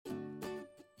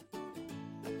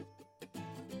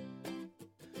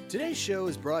Today's show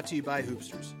is brought to you by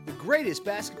Hoopsters, the greatest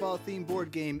basketball-themed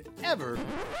board game ever.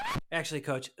 Actually,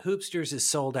 Coach, Hoopsters is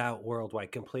sold out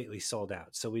worldwide, completely sold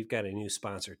out. So we've got a new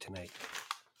sponsor tonight.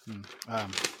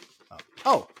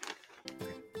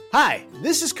 Hi,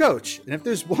 this is Coach, and if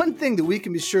there's one thing that we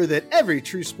can be sure that every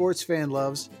true sports fan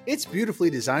loves, it's beautifully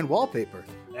designed wallpaper.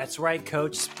 That's right,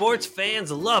 Coach. Sports fans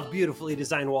love beautifully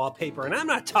designed wallpaper, and I'm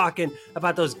not talking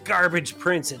about those garbage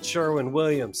prints at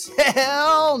Sherwin-Williams.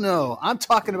 Hell no! I'm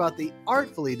talking about the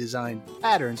artfully designed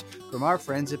patterns from our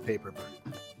friends at Paperbird.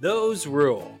 Those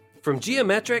rule. From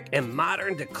geometric and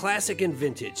modern to classic and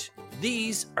vintage,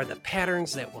 these are the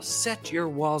patterns that will set your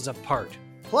walls apart.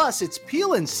 Plus, it's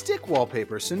peel and stick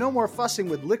wallpaper, so no more fussing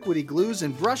with liquidy glues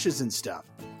and brushes and stuff.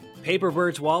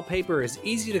 Paperbird's wallpaper is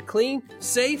easy to clean,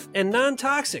 safe, and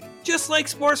non-toxic, just like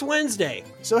Sports Wednesday.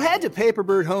 So head to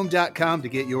paperbirdhome.com to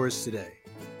get yours today.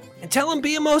 And tell them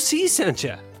BMOC sent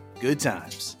you. Good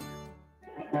times.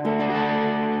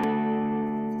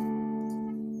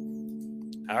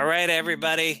 All right,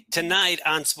 everybody. Tonight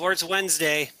on Sports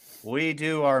Wednesday, we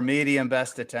do our medium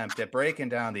best attempt at breaking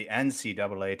down the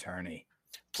NCAA tourney.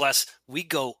 Plus, we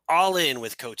go all in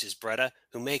with Coach Bretta,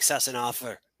 who makes us an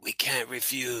offer we can't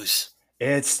refuse.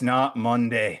 It's not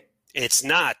Monday. It's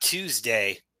not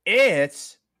Tuesday.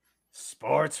 It's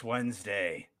Sports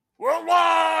Wednesday.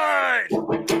 Worldwide!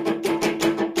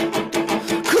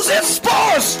 'Cause it's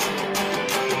sports!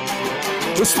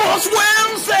 It's Sports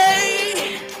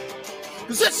Wednesday!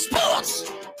 'Cause it's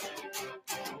sports!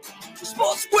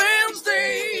 Sports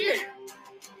Wednesday!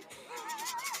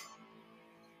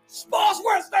 Sports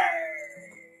Wednesday!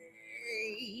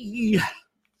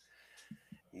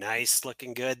 Nice,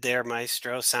 looking good there,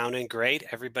 Maestro. Sounding great.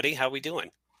 Everybody, how we doing?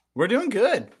 We're doing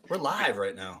good. We're live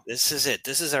right now. This is it.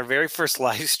 This is our very first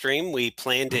live stream. We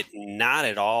planned it not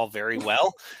at all very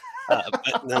well.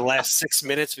 But in the last 6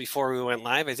 minutes before we went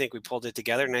live, I think we pulled it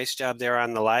together. Nice job there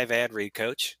on the live ad read,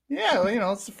 Coach. Yeah,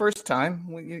 well, it's the first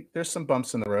time. There's some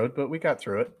bumps in the road, but we got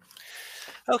through it.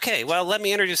 Okay, well, let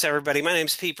me introduce everybody. My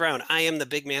name's Pete Brown. I am the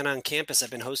big man on campus.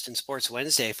 I've been hosting Sports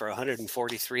Wednesday for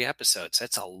 143 episodes.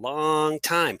 That's a long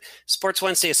time. Sports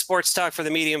Wednesday is sports talk for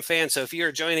the medium fan. So if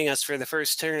you're joining us for the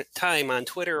first time on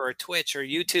Twitter or Twitch or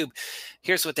YouTube,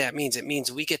 here's what that means. It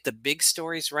means we get the big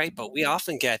stories right, but we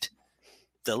often get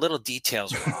the little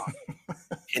details wrong.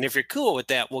 And if you're cool with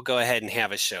that, we'll go ahead and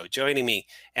have a show. Joining me,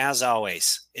 as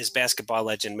always, is basketball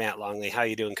legend Matt Longley. How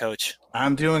you doing, Coach?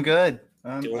 I'm doing good.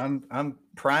 I'm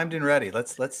primed and ready.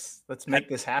 Let's make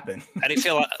this happen. How do you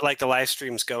feel like the live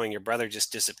stream's going? Your brother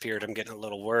just disappeared. I'm getting a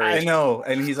little worried. I know,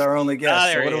 and he's our only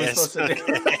guest. So what are we supposed to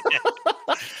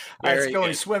do? It's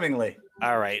going swimmingly.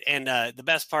 All right. And the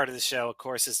best part of the show, of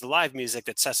course, is the live music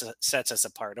that sets us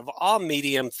apart. Of all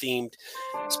medium-themed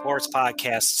sports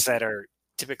podcasts that are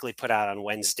typically put out on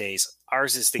Wednesdays,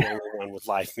 ours is the only one with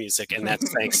live music, and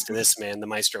that's thanks to this man, the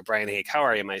Maestro Brian Haig. How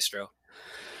are you, Maestro?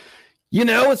 You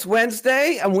know, it's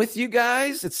Wednesday. I'm with you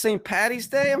guys. It's St. Patty's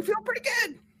Day. I'm feeling pretty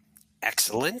good.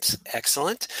 Excellent.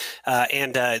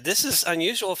 And this is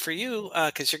unusual for you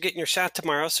because you're getting your shot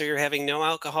tomorrow, so you're having no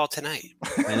alcohol tonight.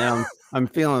 I know. I'm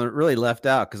feeling really left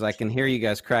out because I can hear you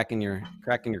guys cracking your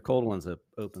cold ones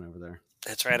open over there.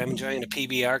 That's right. I'm enjoying a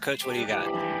PBR. Coach, what do you got?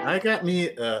 I got me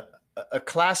a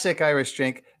classic Irish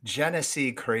drink,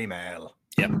 Genesee Cream Ale.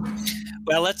 Yep.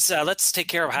 Well, let's take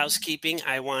care of housekeeping.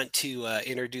 I want to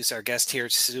introduce our guest here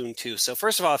soon too. So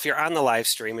first of all, if you're on the live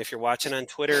stream, if you're watching on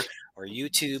Twitter or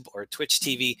YouTube or Twitch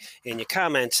TV and you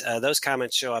comment, those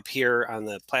comments show up here on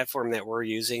the platform that we're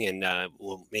using, and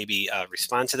we'll maybe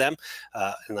respond to them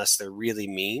unless they're really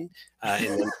mean,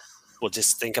 and then we'll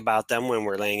just think about them when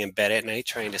we're laying in bed at night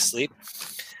trying to sleep.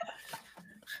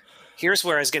 Here's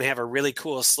where I was going to have a really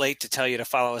cool slate to tell you to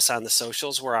follow us on the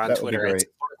socials. We're on Twitter at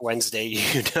Sports Wednesday,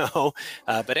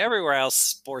 but everywhere else,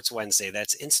 Sports Wednesday.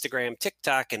 That's Instagram,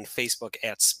 TikTok, and Facebook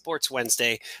at Sports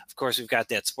Wednesday. Of course, we've got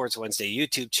that Sports Wednesday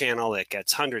YouTube channel that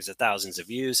gets hundreds of thousands of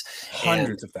views.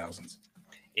 Hundreds of thousands.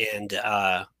 And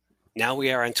now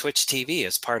we are on Twitch TV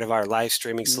as part of our live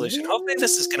streaming solution. Hopefully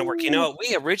this is going to work. You know what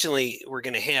we originally were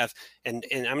going to have, and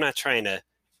I'm not trying to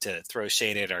throw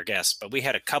shade at our guests, but we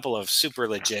had a couple of super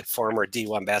legit former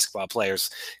D1 basketball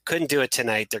players. Couldn't do it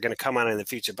tonight. They're going to come on in the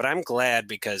future, but I'm glad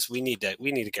because we need to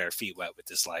get our feet wet with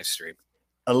this live stream.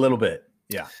 A little bit.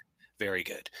 Yeah. Very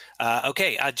good.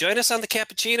 Okay. Join us on the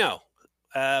Cappuccino.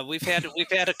 We've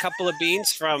had a couple of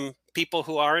beans from people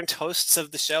who aren't hosts of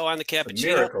the show on the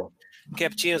Cappuccino. Miracle.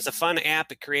 Cappuccino is a fun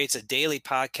app. It creates a daily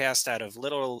podcast out of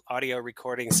little audio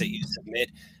recordings that you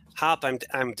submit. Hop,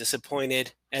 I'm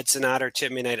disappointed. Ed Sonato,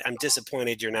 Chip Midnight, I'm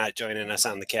disappointed you're not joining us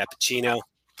on the Cappuccino.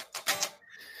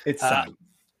 It's time.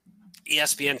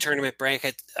 ESPN tournament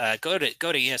bracket. Go to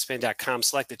ESPN.com,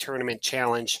 select the tournament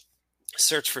challenge,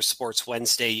 search for Sports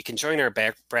Wednesday. You can join our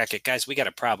bracket. Guys, we got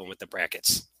a problem with the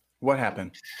brackets. What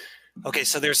happened? Okay,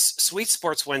 so there's sweet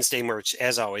Sports Wednesday merch,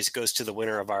 as always, goes to the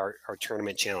winner of our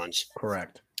tournament challenge.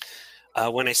 Correct.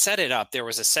 When I set it up, there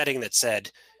was a setting that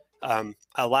said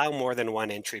allow more than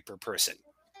one entry per person.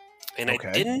 And Okay.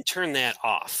 I didn't turn that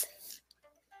off.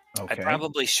 Okay. I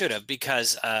probably should have,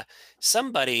 because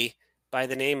somebody by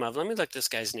the name of, let me look this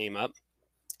guy's name up,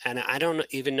 and I don't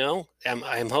even know.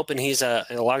 I'm hoping he's a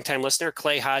longtime listener,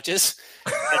 Clay Hodges.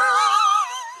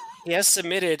 He has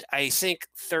submitted, I think,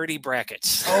 30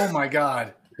 brackets. Oh my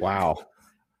God. Wow.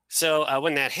 So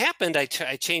when that happened, I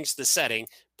changed the setting,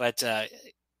 but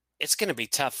it's going to be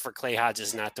tough for Clay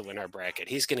Hodges not to win our bracket.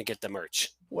 He's going to get the merch.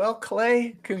 Well,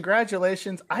 Clay,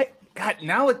 congratulations.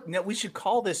 Now we should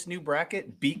call this new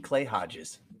bracket Beat Clay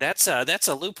Hodges. That's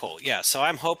a loophole. Yeah. So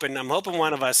I'm hoping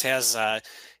one of us has,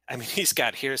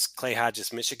 here's Clay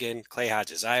Hodges, Michigan, Clay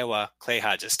Hodges, Iowa, Clay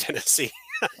Hodges, Tennessee.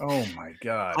 Oh my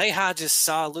God. Clay Hodges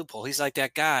saw a loophole. He's like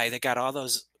that guy that got all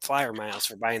those flyer miles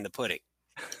for buying the pudding.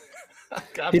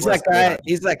 God He's bless that guy. Clay.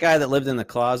 He's that guy that lived in the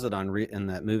closet in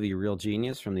that movie Real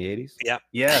Genius from the 80s. Yeah.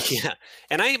 Yes. Yeah.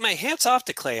 And my hats off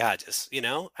to Clay Hodges,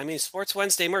 Sports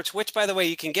Wednesday merch, which by the way,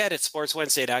 you can get at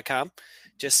sportswednesday.com.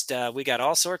 Just, we got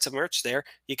all sorts of merch there.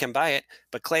 You can buy it,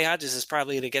 but Clay Hodges is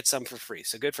probably going to get some for free.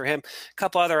 So good for him. A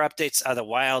couple other updates. The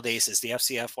Wild Aces, the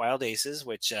FCF Wild Aces,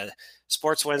 which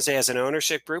Sports Wednesday has an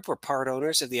ownership group. We're part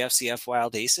owners of the FCF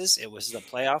Wild Aces. It was the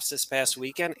playoffs this past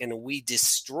weekend, and we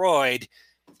destroyed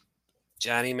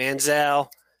Johnny Manziel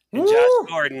and Josh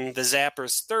Gordon, the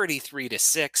Zappers,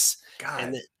 33-6. God.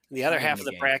 And the other half of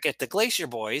the game. bracket, the Glacier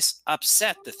Boys,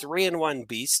 upset the 3-1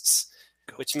 Beasts,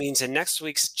 which means in next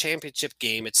week's championship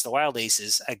game, it's the Wild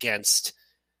Aces against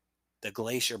the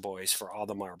Glacier Boys for all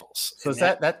the marbles. So And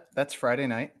is that's Friday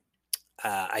night?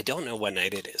 I don't know what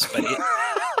night it is, but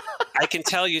I can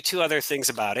tell you two other things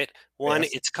about it. One,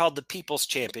 Yes. it's called the People's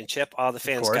Championship. All the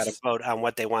fans course. got to vote on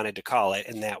what they wanted to call it,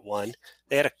 and that won.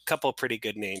 They had a couple pretty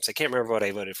good names. I can't remember what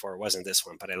I voted for. It wasn't this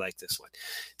one, but I like this one.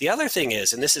 The other thing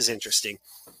is, and this is interesting,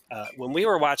 when we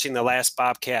were watching the last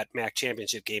Bobcat MAC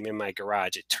Championship game in my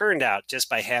garage, it turned out just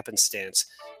by happenstance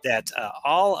that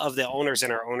all of the owners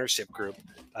in our ownership group,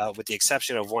 with the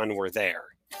exception of one, were there.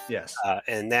 Yes.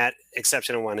 And that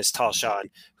exception of one is Tal Sean,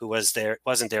 who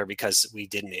wasn't there because we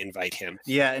didn't invite him.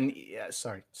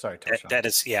 Sorry, That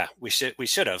is, we should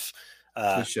have.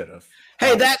 we should have.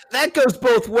 Hey, that goes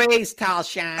both ways,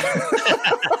 Talshan.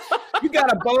 You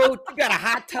got a boat, you got a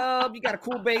hot tub, you got a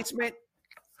cool basement.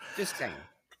 Just saying.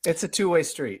 It's a two-way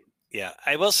street. Yeah,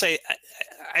 I will say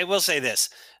this.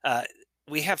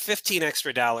 We have $15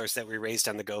 extra that we raised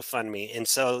on the GoFundMe, and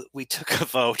so we took a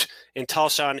vote. And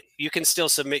Talshan, you can still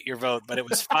submit your vote, but it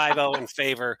was 5-0 in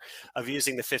favor of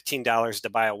using the $15 to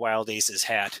buy a Wild Aces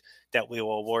hat that we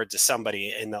will award to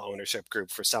somebody in the ownership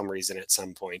group for some reason at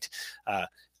some point.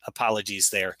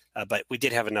 Apologies there, but we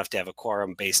did have enough to have a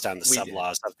quorum based on the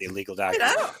sub-laws of the illegal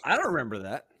document. I don't remember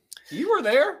that. You were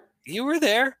there? You were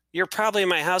there. You're probably in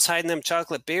my house hiding them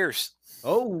chocolate beers.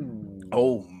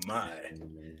 Oh my.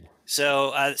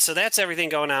 So that's everything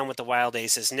going on with the Wild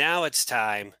Aces. Now it's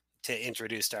time to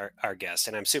introduce our guest,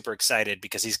 and I'm super excited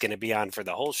because he's going to be on for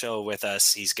the whole show with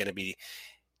us. He's going to be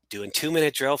doing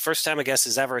 2-minute drill. First time a guest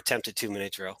has ever attempted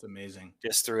 2-minute drill. It's amazing.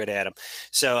 Just threw it at him.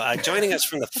 So joining us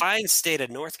from the fine state of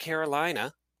North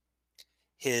Carolina,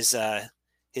 his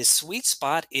sweet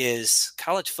spot is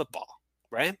college football,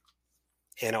 right?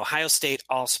 And Ohio State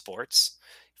all sports,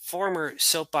 former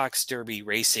soapbox derby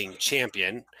racing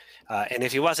champion. And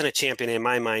if he wasn't a champion, in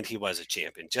my mind, he was a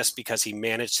champion just because he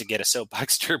managed to get a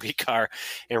soapbox derby car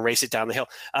and race it down the hill.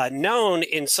 Known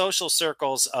in social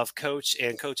circles of Coach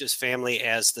and Coach's family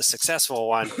as the successful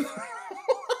one.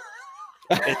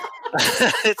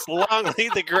 It's Longley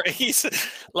the Great. He's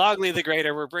Longley the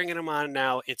Greater. We're bringing him on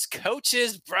now. It's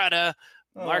Coach's brother,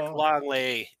 Mark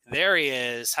Longley. There he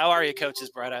is. How are you, Coach's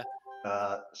brother?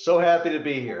 So happy to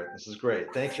be here. This is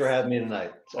great. Thanks for having me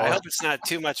tonight. I hope it's not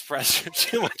too much pressure.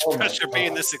 Pressure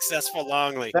being the successful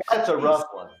Longley. That's a rough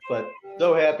one, but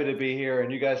so happy to be here.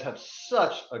 And you guys have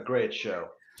such a great show.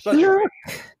 Such a great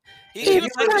It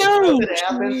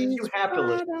happens. You have to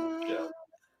listen to the show.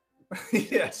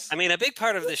 Yes. I mean, a big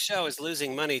part of the show is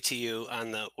losing money to you on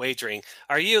the wagering.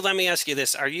 Let me ask you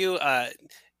this.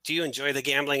 Do you enjoy the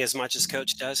gambling as much as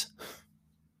Coach does?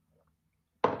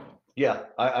 Yeah,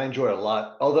 I enjoy it a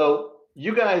lot. Although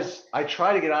you guys, I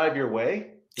try to get out of your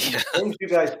way. The things you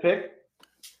guys pick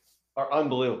are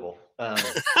unbelievable.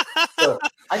 So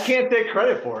I can't take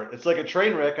credit for it. It's like a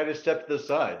train wreck. I just stepped to the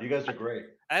side. You guys are great.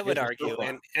 I would It was argue, so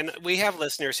fun. and we have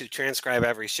listeners who transcribe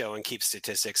every show and keep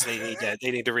statistics. They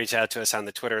need to reach out to us on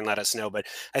the Twitter and let us know. But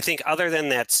I think other than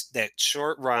that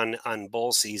short run on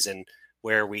bowl season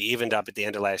where we evened up at the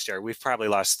end of last year, we've probably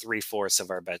lost 3/4 of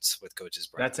our bets with Coach's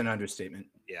Brother. That's an understatement.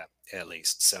 Yeah, at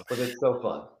least. So, But it's so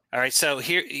fun. all right. So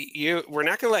here we're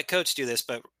not going to let Coach do this,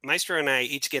 but Maestro and I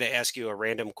each get to ask you a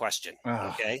random question.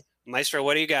 Ah. Okay, Maestro,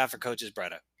 what do you got for Coach's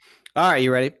Brother? All right,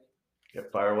 you ready? Yeah,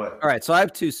 fire away. All right, so I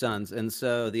have 2 sons, and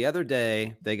so the other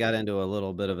day they got into a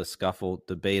little bit of a scuffle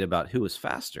debate about who was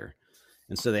faster,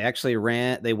 and so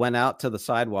they went out to the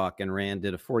sidewalk and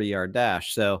did a 40-yard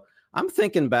dash. So I'm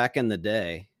thinking back in the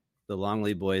day, the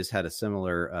Longley boys had a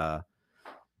similar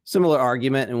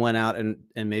argument and went out and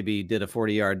maybe did a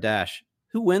 40-yard dash.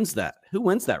 Who wins that? Who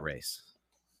wins that race?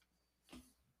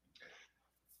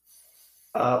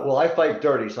 Well, I fight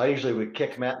dirty, so I usually would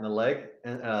kick Matt in the leg,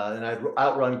 and I'd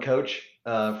outrun Coach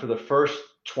for the first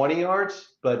 20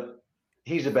 yards. But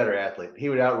he's a better athlete. He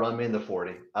would outrun me in the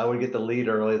 40. I would get the lead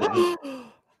earlier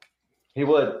than he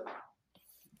would.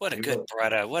 What a You good will.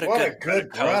 brother! What a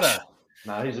good coach. brother.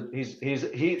 No,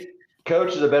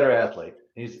 Coach is a better athlete.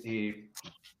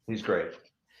 He's great.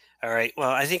 All right. Well,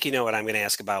 I think you know what I'm going to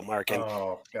ask about, Mark. And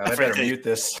Oh, God, I better mute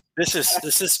this. this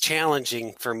is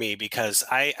challenging for me because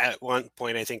I, at one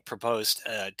point, I think proposed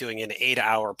doing an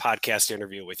 8-hour podcast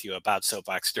interview with you about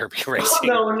Soapbox Derby racing.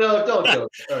 No, don't do it.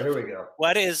 Oh, here we go.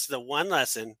 What is the one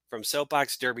lesson from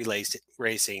Soapbox Derby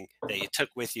racing that you took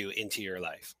with you into your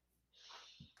life?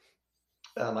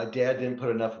 My dad didn't put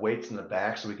enough weights in the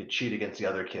back so we could cheat against the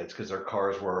other kids because their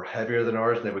cars were heavier than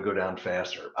ours and they would go down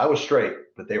faster. I was straight,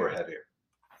 but they were heavier.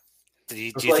 Do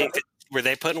you It's think were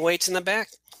they putting weights in the back?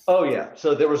 Oh yeah.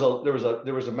 So there was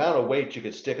amount of weight you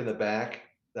could stick in the back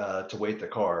to weight the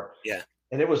car. Yeah.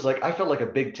 And it was like I felt like a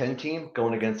Big Ten team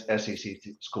going against SEC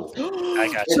schools. I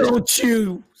got you. Don't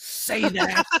you say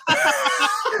that.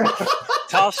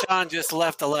 Tall Sean just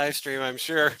left the live stream. I'm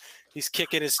sure he's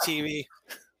kicking his TV.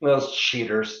 Those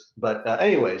cheaters. But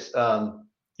anyways,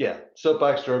 yeah,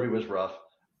 Soapbox Derby was rough.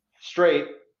 Straight,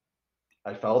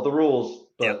 I followed the rules,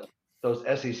 but those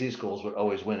SEC schools would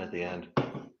always win at the end.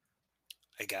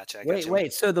 I got you.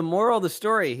 Wait. So the moral of the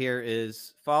story here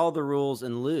is follow the rules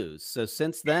and lose. So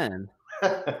since then,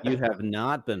 you have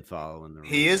not been following the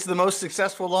rules. He is the most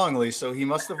successful Longley, so he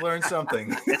must have learned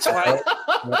something. That's why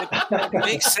it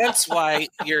makes sense why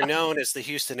you're known as the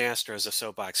Houston Astros of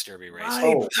Soapbox Derby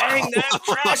racing. Oh. Bang that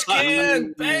trash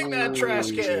can! Bang that trash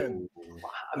can!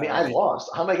 I mean, I lost.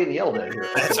 How am I getting yelled at here?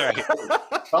 That's right.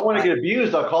 If I want to get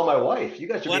abused, I'll call my wife. You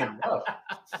guys are being rough.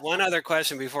 One other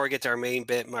question before we get to our main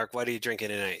bit, Mark. What are you drinking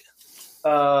tonight?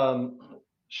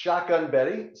 Shotgun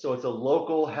Betty. So it's a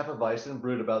local Hefeweizen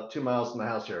brewed about 2 miles from the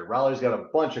house here. Raleigh's got a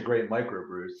bunch of great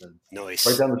microbrews and Nice.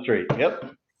 right down the street.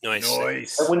 Yep.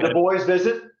 Nice. And when the boys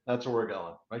visit, that's where we're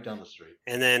going. Right down the street.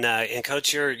 And then, and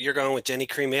Coach, you're going with Jenny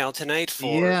Cream Ale tonight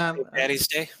for St. Patty's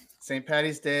Day. St.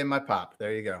 Patty's Day and my pop.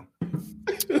 There you go.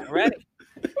 All right.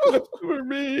 For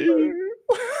me.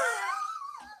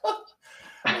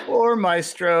 Poor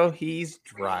Maestro. He's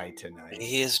dry tonight.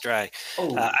 He is dry.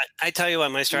 Oh, I tell you what,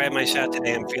 Maestro, I had my shot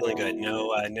today. I'm feeling good.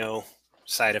 No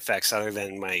side effects other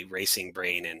than my racing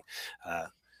brain and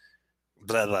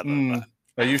blah blah blah. blah.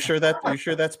 Are you sure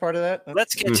that's part of that?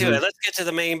 Let's get to it. Let's get to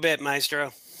the main bit,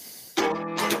 Maestro.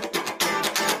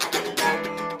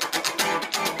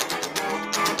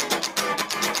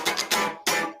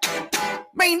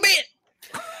 Main bit.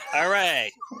 All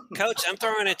right, Coach, I'm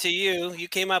throwing it to you. You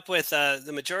came up with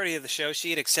the majority of the show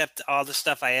sheet, except all the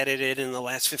stuff I edited in the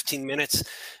last 15 minutes.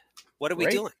 What are we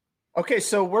doing? Okay,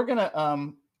 so we're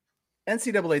gonna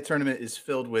NCAA tournament is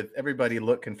filled with everybody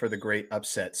looking for the great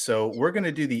upset. So we're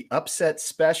gonna do the upset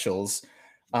specials.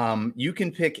 You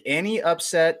can pick any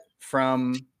upset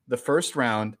from the first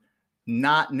round,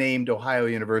 not named Ohio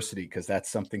University, because that's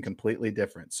something completely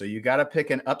different. So you got to pick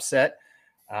an upset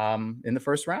in the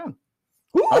first round.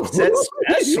 Upset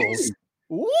specials.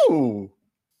 Ooh.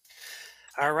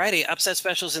 All righty, upset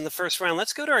specials in the first round.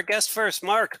 Let's go to our guest first.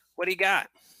 Mark, what do you got?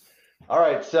 all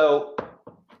right. So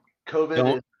COVID is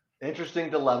an interesting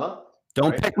dilemma.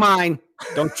 Don't Right. pick mine.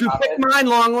 Don't you pick mine,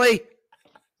 Longley.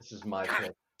 This is my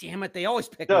pick. Damn it. They always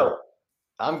pick mine. So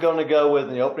I'm going to go with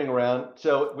the opening round.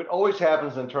 So what always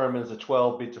happens in tournaments, a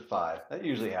 12 beats a 5. That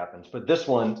usually happens. But this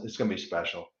one is going to be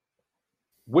special.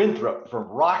 Winthrop from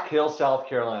Rock Hill, South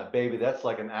Carolina. Baby, that's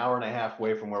like an hour and a half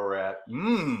away from where we're at.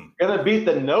 Going to beat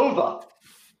the Nova,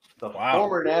 the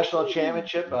former national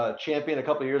championship champion a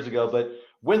couple of years ago. But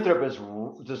Winthrop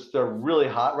is they're really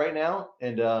hot right now.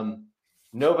 And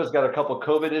Nova's got a couple of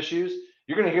COVID issues.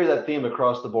 You're going to hear that theme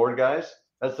across the board, guys.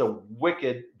 That's a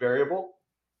wicked variable.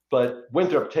 But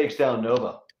Winthrop takes down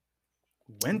Nova.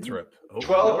 Winthrop.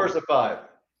 12 versus 5.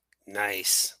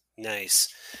 Nice.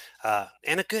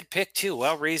 And a good pick too.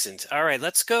 Well reasoned. All right,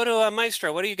 let's go to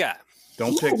Maestro. What do you got?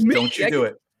 Don't pick. me. Don't you do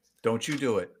it. Don't you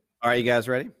do it. All right, you guys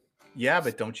ready? Yeah,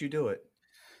 but don't you do it.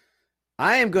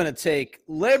 I am going to take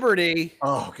Liberty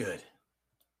Oh, good.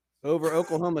 over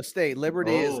Oklahoma State.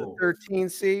 Liberty is a 13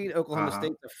 seed. Oklahoma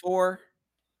State's a 4.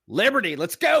 Liberty,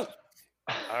 let's go.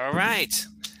 All right.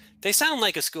 They sound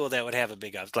like a school that would have a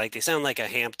big up. Like they sound like a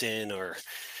Hampton or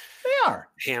They are.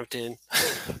 Hampton.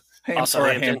 Also Also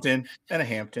a Hampton and a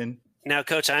Hampton. Now,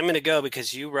 Coach, I'm going to go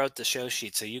because you wrote the show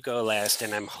sheet, so you go last,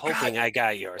 and I'm hoping I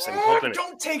got yours. I'm hoping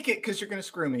Don't take it because you're going to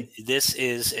screw me. this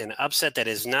is an upset that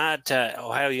is not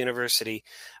Ohio University.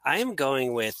 I am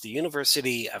going with the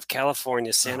University of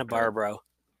California, Santa Barbara,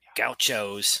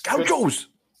 Gauchos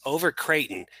over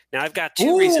Creighton. Now, I've got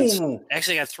two reasons.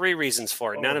 Actually, I got 3 reasons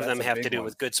for it. None of them have to do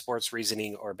with good sports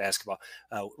reasoning or basketball.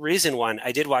 Reason 1,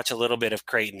 I did watch a little bit of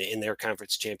Creighton in their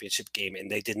conference championship game, and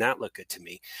they did not look good to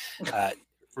me.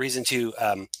 Reason 2,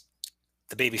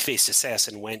 the baby-faced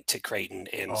assassin went to Creighton,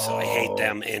 and so I hate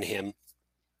them and him.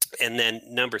 And then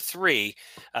number 3,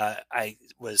 I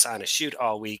was on a shoot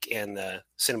all week, and the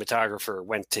cinematographer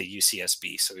went to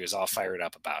UCSB, so he was all fired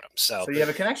up about him. So you have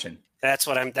a connection. That's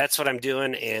what I'm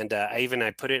doing, and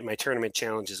I put it in my tournament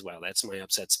challenge as well. That's my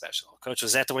upset special. Coach,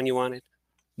 was that the one you wanted?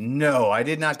 No, I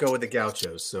did not go with the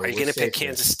Gauchos. So are you going to pick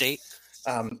Kansas State?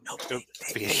 No,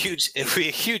 It'd be a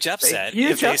huge upset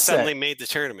huge if they upset. suddenly made the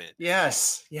tournament.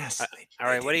 Yes. All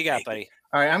right, what do you got, buddy?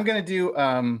 All right, I'm going to do.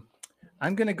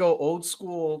 I'm going to go old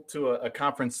school to a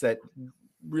conference that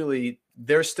really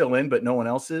they're still in, but no one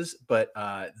else is. But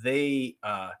they're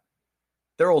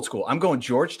old school. I'm going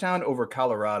Georgetown over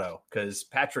Colorado because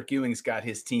Patrick Ewing's got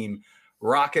his team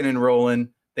rocking and rolling.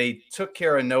 They took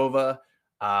care of Nova.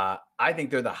 I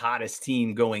think they're the hottest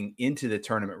team going into the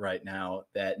tournament right now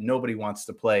that nobody wants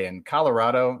to play. And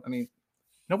Colorado, I mean,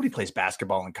 nobody plays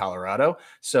basketball in Colorado.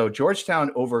 So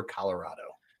Georgetown over Colorado.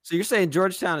 So you're saying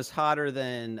Georgetown is hotter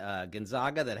than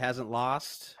Gonzaga that hasn't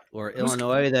lost, or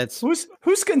Illinois that's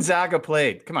who's Gonzaga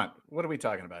played? Come on, what are we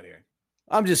talking about here?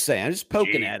 I'm just saying, I'm just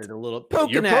poking at it a little.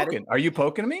 You're poking. Are you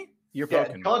poking me? You're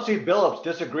poking me. Chauncey Billups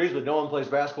disagrees with no one plays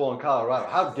basketball in Colorado.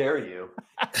 How dare you?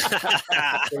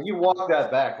 So you walk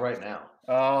that back right now.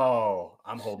 Oh,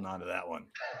 I'm holding on to that one.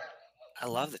 I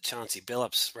love the Chauncey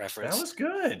Billups reference. That was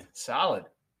good. Solid.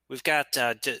 We've got,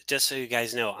 just so you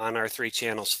guys know, on our 3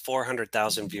 channels,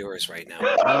 400,000 viewers right now.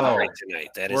 Oh, tonight.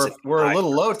 We're a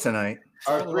little low tonight.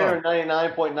 Are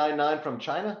 399.99 from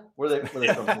China? Were they from?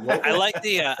 I like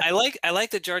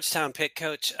the Georgetown pick,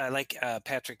 Coach. I like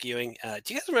Patrick Ewing.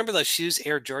 Do you guys remember those shoes,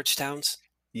 Air Georgetowns?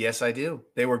 Yes, I do.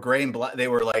 They were gray and black. They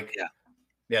were like,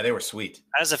 yeah, they were sweet.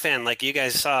 I was a fan. Like you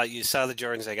guys saw the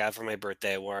Jordans I got for my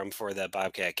birthday. I wore them for the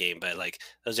Bobcat game, but like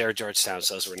those Air Georgetowns,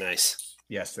 those were nice.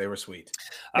 Yes, they were sweet.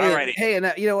 All righty. Hey,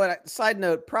 and you know what? Side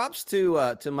note: props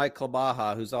to Mike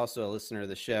Klabaha, who's also a listener of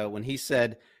the show, when he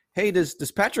said, "Hey, does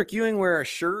Patrick Ewing wear a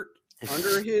shirt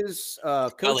under his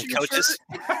coaching coaches?"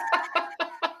 shirt?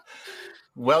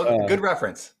 Well, good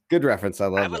reference. Good reference. I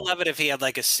would love it if he had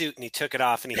like a suit and he took it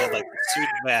off and he had like a suit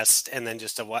vest and then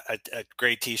just a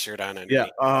gray T-shirt on underneath.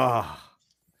 Yeah.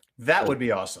 That would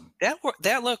be awesome.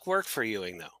 That look worked for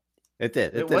Ewing though. It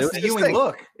did. It was the Ewing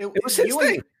look. It was his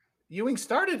thing. Ewing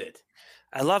started it.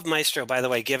 I love Maestro, by the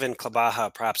way. Given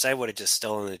Klabaha props, I would have just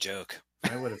stolen the joke.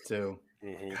 I would have too.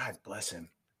 Mm-hmm. God bless him.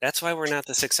 That's why we're not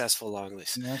the successful long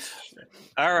list. That's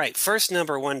All right, first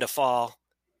number 1 to fall.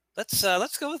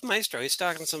 Let's go with Maestro. He's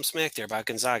talking some smack there about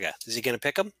Gonzaga. Is he going to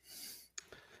pick him?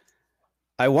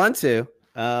 I want to.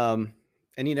 And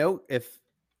you know, if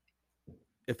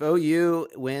OU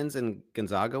wins and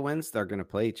Gonzaga wins, they're going to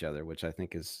play each other, which I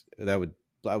think is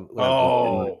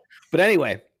But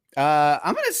anyway,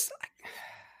 I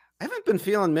haven't been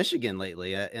feeling Michigan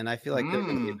lately, and I feel like they're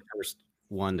going to be the first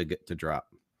one to drop.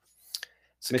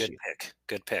 It's a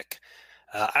good pick.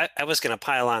 I was going to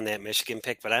pile on that Michigan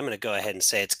pick, but I'm going to go ahead and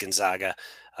say it's Gonzaga,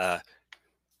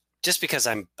 just because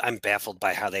I'm baffled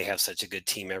by how they have such a good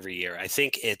team every year. I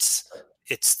think it's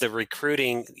the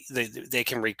recruiting. They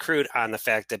can recruit on the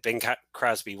fact that Bing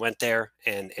Crosby went there,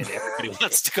 and everybody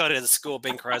wants to go to the school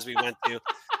Bing Crosby went to.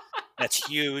 That's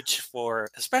huge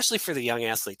especially for the young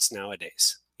athletes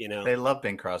nowadays. You know, they love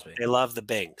Bing Crosby. They love the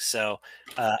Bing. So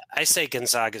I say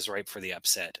Gonzaga's ripe for the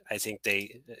upset. I think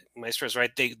Maestro's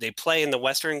right. They play in the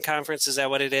Western Conference. Is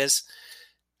that what it is?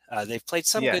 They've played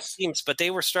some good teams, but they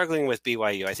were struggling with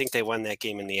BYU. I think they won that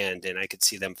game in the end, and I could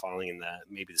see them falling in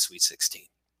maybe the Sweet 16.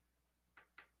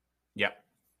 Yep.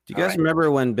 Do you guys remember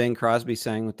when Bing Crosby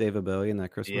sang with David Bowie in that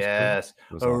Christmas? Yes.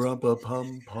 Awesome.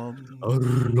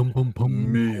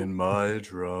 Me and my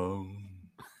drum.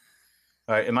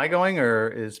 All right, am I going or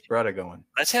is Bretta going?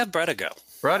 Let's have Bretta go.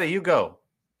 Bretta, you go.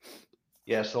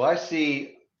 Yeah, so I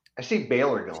see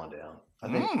Baylor going down. I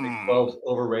think Big 12's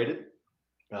overrated.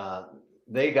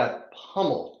 They got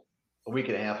pummeled a week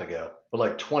and a half ago with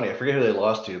like 20. I forget who they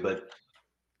lost to, but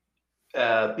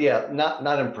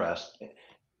not impressed.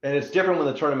 And it's different when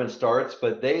the tournament starts,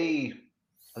 but I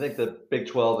think the Big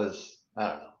 12 is, I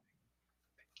don't know.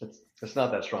 It's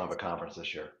not that strong of a conference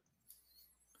this year.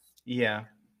 Yeah,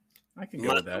 I can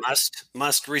go with that.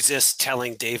 Must resist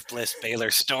telling Dave Bliss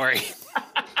Baylor's story.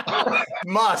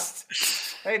 Must.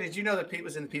 Hey, did you know that Pete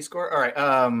was in the Peace Corps? All right.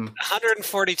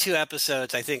 142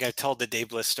 episodes. I think I've told the Dave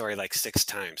Bliss story like 6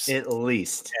 times. At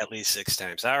least 6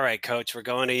 times. All right, Coach, we're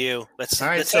going to you. Let's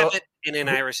have it in an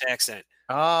Irish accent.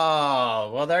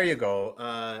 Oh, well, there you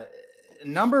go.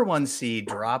 Number 1 seed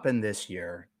dropping this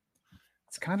year.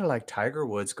 It's kind of like Tiger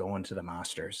Woods going to the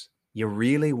Masters. You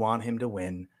really want him to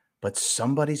win, but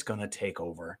somebody's going to take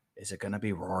over. Is it going to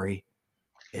be Rory?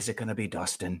 Is it going to be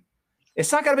Dustin?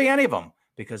 It's not going to be any of them,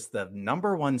 because the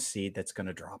number 1 seed that's going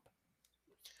to drop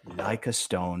like a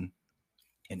stone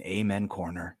in Amen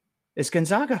Corner is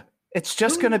Gonzaga. It's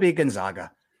just going to be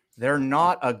Gonzaga. They're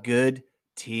not a good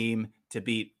team to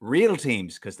beat real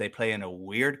teams because they play in a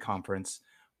weird conference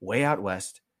way out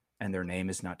west, and their name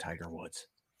is not Tiger Woods.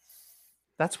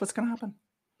 That's what's going to happen.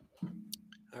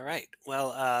 All right.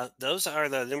 Well, those are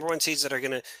the number 1 seeds that are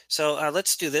going to. So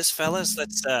let's do this, fellas.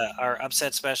 Let's our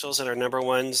upset specials and our number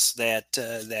 1s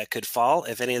that could fall.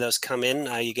 If any of those come in,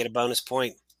 you get a bonus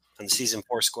point on the season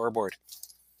 4 scoreboard.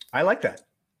 I like that.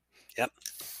 Yep.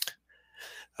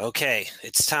 Okay,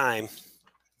 it's time.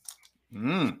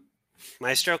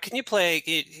 Maestro, can you play?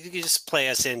 You just play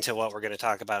us into what we're going to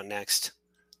talk about next.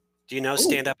 Do you know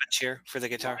Stand Up and Cheer for the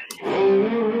guitar?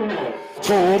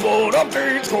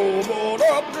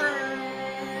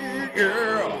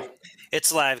 Yeah.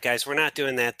 It's live, guys. We're not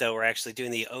doing that, though. We're actually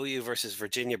doing the OU versus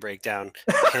Virginia breakdown.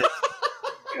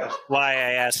 Why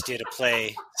I asked you to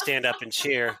play Stand Up and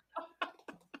Cheer.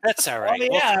 That's all right. Oh,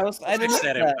 yeah, I didn't fix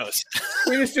that in know that. post.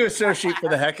 We just do a show sheet for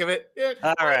the heck of it. Yeah,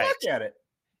 All right. Look at it.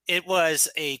 It was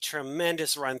a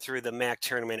tremendous run through the MAC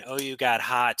tournament. OU got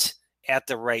hot at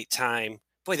the right time.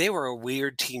 Boy, they were a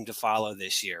weird team to follow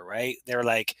this year, right?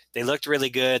 They looked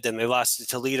really good. Then they lost to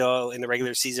Toledo in the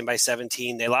regular season by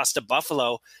 17. They lost to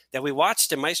Buffalo that we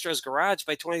watched in Maestro's garage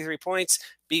by 23 points,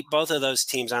 beat both of those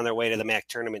teams on their way to the MAC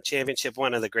tournament championship.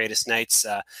 One of the greatest nights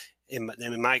in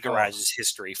my garage's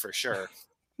history for sure.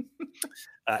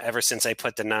 Ever since I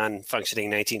put the non-functioning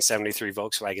 1973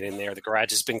 Volkswagen in there, the garage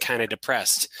has been kind of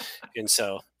depressed. And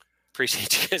so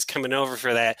appreciate you guys coming over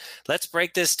for that. Let's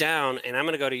break this down, and I'm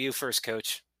going to go to you first,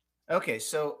 Coach. Okay,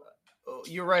 so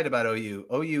you're right about OU.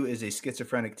 OU is a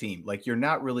schizophrenic team. Like, you're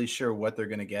not really sure what they're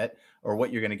going to get or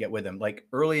what you're going to get with them. Like,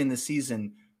 early in the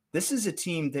season, this is a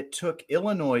team that took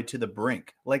Illinois to the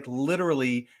brink. Like,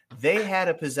 literally, they had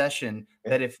a possession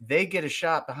that if they get a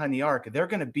shot behind the arc, they're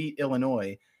going to beat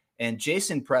Illinois. And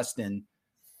Jason Preston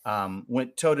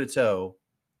went toe-to-toe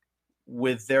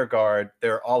with their guard,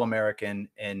 their All-American,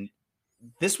 and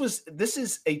this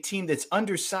is a team that's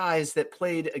undersized that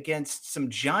played against some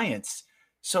giants.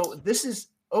 So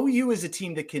OU is a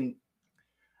team that can,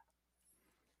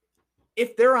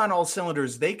 if they're on all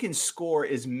cylinders, they can score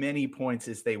as many points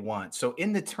as they want. So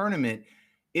in the tournament,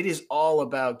 it is all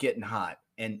about getting hot.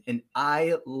 And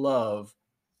I love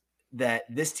that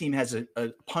this team has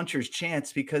a puncher's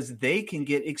chance because they can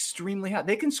get extremely hot.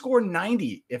 They can score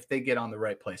 90 if they get on the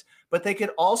right place, but they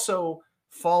could also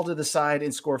fall to the side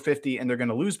and score 50 and they're going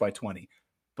to lose by 20.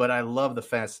 But I love the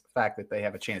fact that they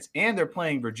have a chance. And they're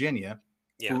playing Virginia,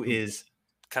 who is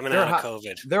coming out of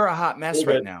COVID. They're a hot mess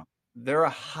right now. They're a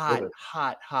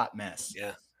hot mess.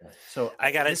 Yeah. So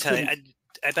I got to tell you,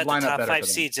 I bet the top 5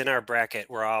 seeds in our bracket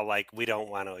were all like, we don't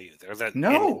want OU.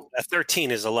 No. A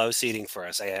 13 is a low seeding for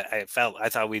us. I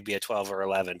thought we'd be a 12 or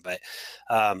 11, but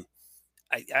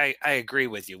I agree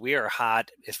with you. We are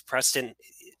hot. If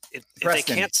they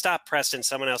can't stop Preston,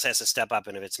 someone else has to step up.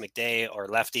 And if it's McDay or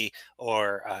Lefty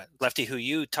who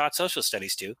you taught social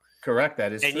studies to. Correct.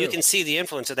 That is and true. You can see the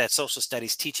influence of that social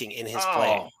studies teaching in his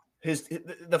play.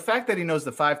 The fact that he knows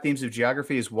the 5 themes of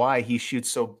geography is why he shoots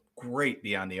so great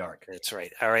beyond the arc. That's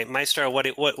right. All right, Maestro, what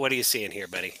are you seeing here,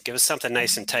 buddy? Give us something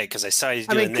nice and tight because I saw you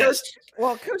doing this.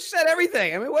 Coach said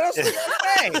everything. I mean, what else did he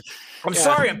say? I'm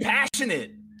sorry, I'm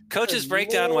passionate. Coach's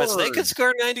breakdown was they could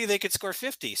score 90, they could score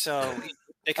 50. So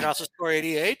they could also score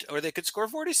 88, or they could score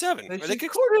 47.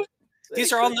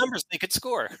 These are all numbers they could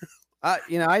score.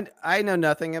 I know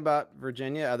nothing about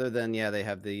Virginia other than, they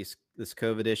have this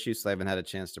COVID issue, so they haven't had a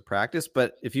chance to practice.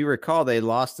 But if you recall, they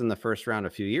lost in the first round a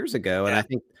few years ago, and I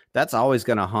think that's always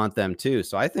going to haunt them too.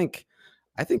 So I think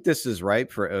I think this is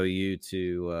ripe for OU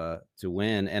to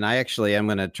win. And I actually am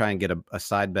going to try and get a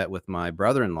side bet with my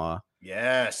brother-in-law.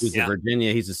 Yes. Who's in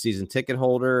Virginia. He's a season ticket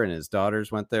holder and his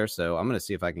daughters went there. So I'm going to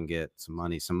see if I can get some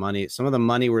money. Some of the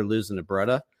money we're losing to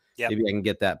Breda. Yep. Maybe I can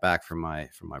get that back from my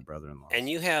brother-in-law. And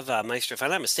you have, Maestro, if I'm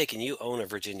not mistaken, you own a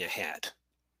Virginia hat.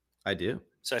 I do.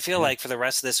 So I feel like for the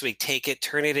rest of this week, take it,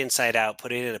 turn it inside out,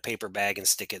 put it in a paper bag, and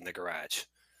stick it in the garage.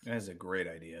 That's a great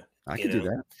idea. I can do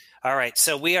that. All right.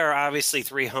 So we are obviously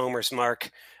 3 homers,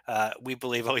 Mark. We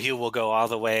believe OU will go all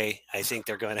the way. I think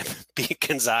they're going to beat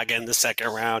Gonzaga in the second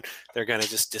round. They're going to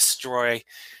just destroy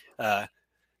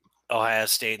Ohio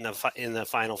State in the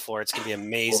Final Four. It's going to be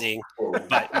amazing.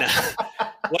 But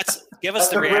give us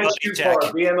the reality check.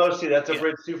 BMOC, that's a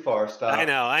bridge too far. Stop. I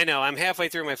know. I'm halfway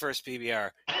through my first PBR.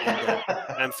 And,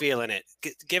 I'm feeling it.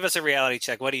 Give us a reality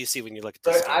check. What do you see when you look at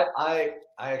this? I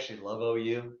actually love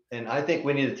OU, and I think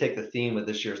we need to take the theme of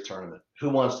this year's tournament.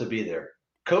 Who wants to be there?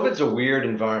 COVID's a weird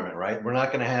environment, right? We're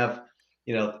not going to have,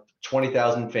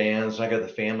 20,000 fans. I got the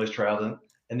families traveling,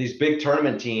 and these big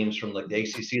tournament teams from like the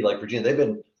ACC, like Virginia, they've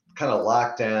been kind of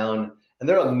locked down, and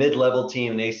they're a mid-level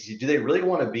team in the ACC. Do they really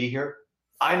want to be here?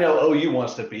 I know OU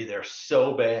wants to be there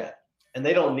so bad, and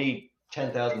they don't need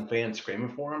 10,000 fans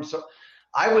screaming for them. So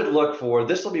I would look for,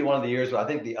 this will be one of the years where I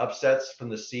think the upsets from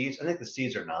the seeds, I think the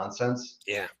seeds are nonsense.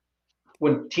 Yeah.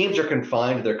 When teams are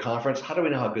confined to their conference, how do we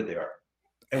know how good they are?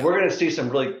 And we're going to see some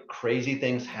really crazy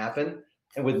things happen.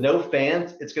 And with no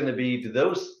fans, it's going to be, do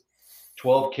those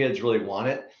 12 kids really want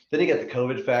it? Then you get the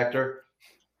COVID factor.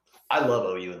 I love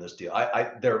OU in this deal.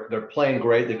 They're playing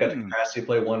great. They've got the capacity to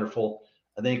play wonderful.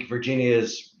 I think Virginia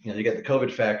is, you get the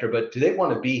COVID factor, but do they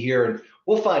want to be here? And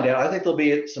we'll find out. I think there'll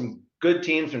be some good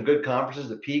teams and good conferences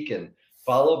that peak and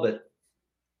follow, but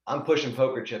I'm pushing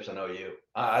poker chips on OU.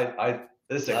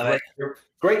 This is a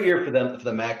great year for them, for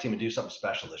the MAC team to do something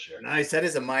special this year. Nice. That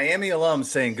is a Miami alum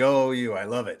saying, go OU. I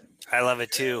love it. I love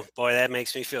it too. Boy, that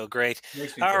makes me feel great.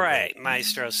 All right,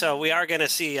 Maestro. So we are going to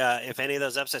see if any of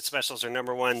those upset specials or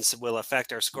number ones will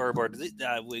affect our scoreboard.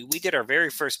 We did our very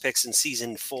first picks in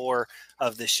season 4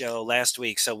 of the show last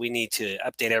week, so we need to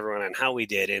update everyone on how we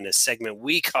did in a segment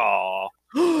we call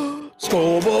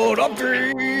Scoreboard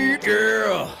Update.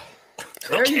 Yeah.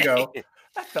 There you go.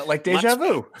 That felt like deja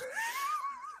vu.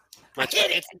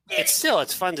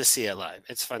 It's fun to see it live.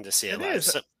 It's fun to see it live.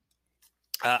 So,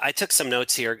 I took some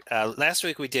notes here. Last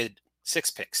week we did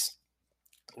 6 picks.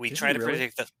 We tried to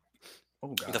predict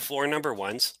the 4 number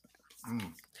ones,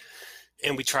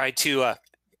 and we tried to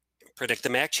predict the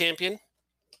MAC champion,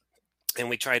 and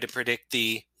we tried to predict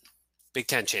the Big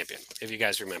Ten champion. If you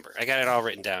guys remember, I got it all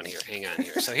written down here. Hang on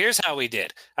here. So here's how we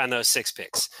did on those 6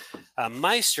 picks.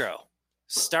 Maestro,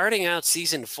 starting out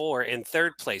season 4 in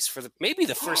 3rd place for maybe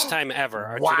the first time ever.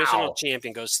 Our traditional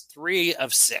champion goes 3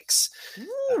 of 6.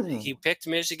 He picked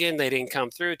Michigan. They didn't come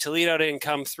through. Toledo didn't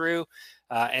come through.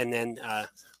 And then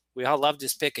we all loved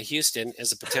his pick of Houston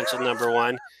as a potential number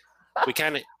 1.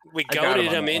 We goaded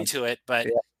him into it, but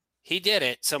he did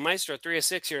it. So Maestro, 3 of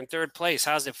 6, you're in 3rd place.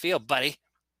 How's it feel, buddy?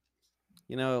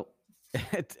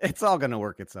 It's all going to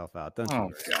work itself out. Don't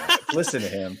you? God. Listen to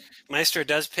him. Maestro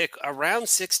does pick around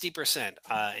 60%.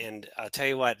 And I'll tell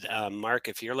you what, Mark,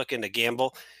 if you're looking to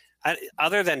gamble,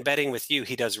 other than betting with you,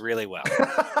 he does really well.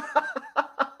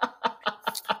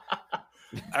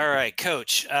 All right,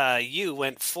 Coach, you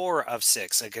went 4 of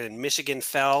 6. Again, Michigan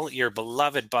fell. Your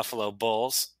beloved Buffalo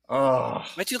Bulls. Oh,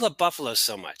 Why'd you love Buffalo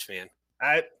so much, man?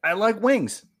 I like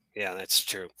wings. Yeah, that's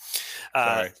true.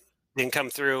 Sorry. Didn't come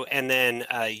through. And then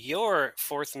your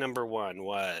 4th number 1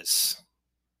 was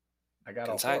I got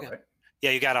Gonzaga. all 4, right?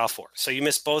 Yeah, you got all 4. So you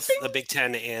missed both the Big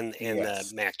Ten and the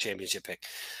MAC championship pick.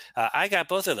 I got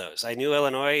both of those. I knew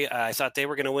Illinois. I thought they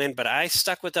were going to win, but I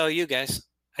stuck with OU, guys.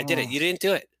 I did it. You didn't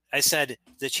do it. I said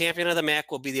the champion of the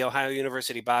MAC will be the Ohio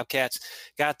University Bobcats.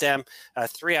 Got them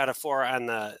 3 out of 4 on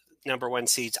the number 1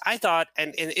 seeds. I thought,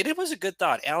 and it was a good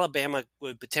thought, Alabama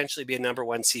would potentially be a number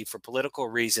 1 seed for political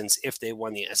reasons if they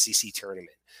won the SEC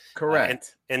tournament.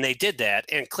 Correct. And they did that.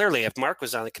 And clearly, if Mark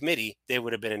was on the committee, they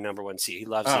would have been a number 1 seed. He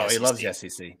loves the SEC. He loves the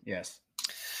SEC. Yes.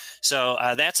 So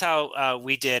that's how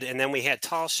we did. And then we had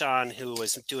Tal Sean, who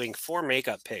was doing 4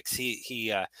 makeup picks.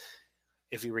 He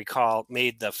if you recall,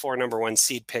 made the 4 number 1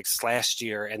 seed picks last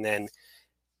year, and then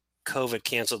COVID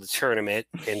canceled the tournament.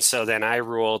 And so then I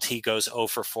ruled he goes 0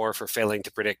 for 4 for failing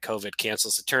to predict COVID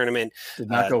cancels the tournament. Did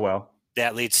not go well.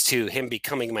 That leads to him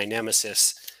becoming my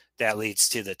nemesis. That leads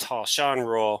to the Tal Sean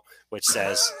rule, which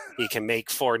says he can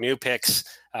make 4 new picks.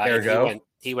 There you go.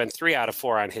 He went 3 out of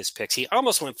 4 on his picks. He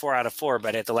almost went 4 out of 4,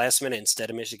 but at the last minute, instead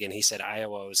of Michigan, he said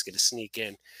Iowa was going to sneak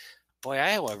in. Boy,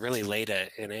 Iowa really laid an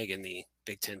egg in the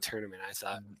Big Ten tournament, I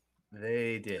thought.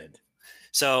 They did.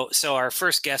 So our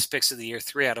first guest picks of the year,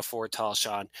 3 out of 4, Tall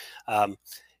Sean.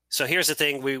 So here's the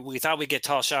thing: we thought we'd get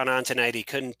Tall Sean on tonight. He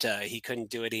couldn't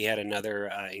do it. He had another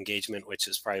engagement, which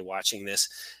is probably watching this.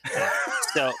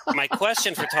 So my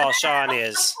question for Tall Sean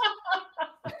is: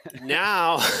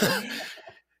 now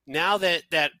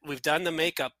that we've done the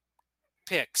makeup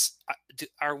picks,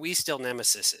 are we still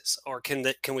nemesises, or can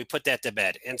we put that to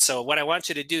bed? And so what I want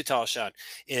you to do, Tall Sean,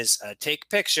 is take a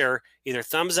picture, either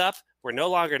thumbs up, we're no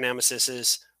longer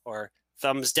nemesises, or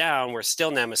thumbs down, we're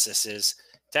still nemesises.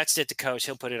 Text it to Coach.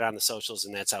 He'll put it on the socials,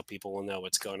 and that's how people will know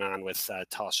what's going on with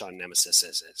Tall Sean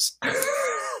nemesises.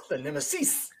 The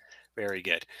nemesis. Very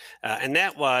good. And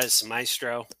that was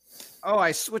Maestro. Oh,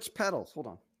 I switched pedals. Hold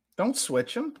on. Don't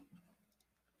switch them.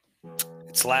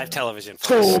 It's live television,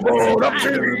 folks.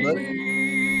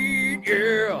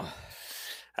 Yeah.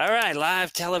 All right,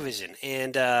 live television.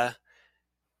 And,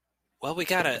 well, we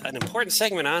got an important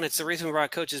segment on. It's the reason we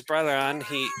brought Coach's brother on.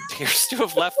 He appears to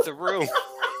have left the room.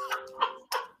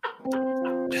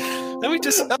 Let me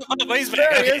just. Oh, he's back.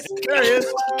 There he is. There he is.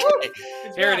 Okay.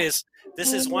 Here it is.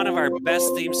 This is one of our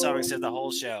best theme songs of the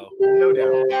whole show. No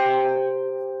doubt.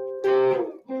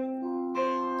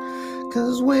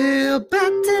 'Cause we're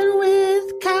batting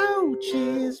with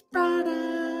Coach's brother.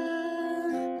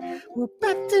 We're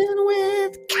batting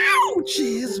with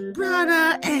Coach's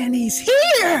brother, and he's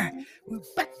here. We're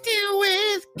batting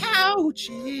with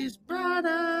Coach's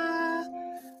brother.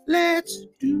 Let's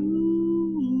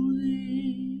do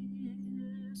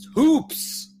this.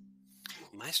 Hoops.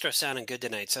 Maestro sounding good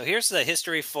tonight. So here's the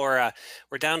history for,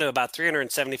 we're down to about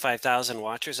 375,000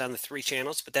 watchers on the 3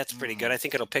 channels, but that's pretty good. I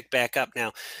think it'll pick back up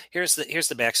now. Here's the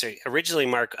backstory. Originally,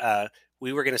 Mark,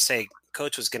 we were going to say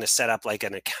Coach was going to set up like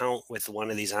an account with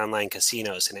one of these online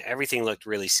casinos, and everything looked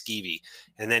really skeevy.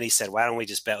 And then he said, why don't we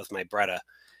just bet with my brother?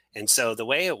 And so the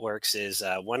way it works is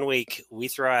 1 week we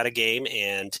throw out a game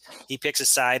and he picks a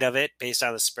side of it based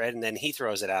on the spread, and then he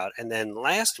throws it out. And then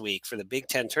last week for the Big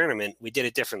Ten tournament, we did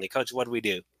it differently. Coach, what did we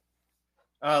do?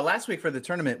 Last week for the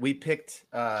tournament, we picked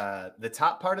the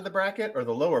top part of the bracket or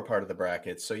the lower part of the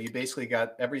bracket. So you basically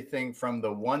got everything from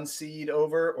the 1 seed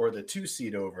over or the 2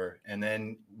 seed over. And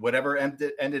then whatever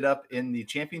ended up in the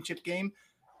championship game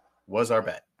was our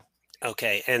bet.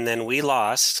 Okay. And then we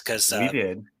lost because we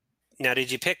did. Now,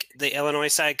 did you pick the Illinois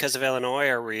side because of Illinois,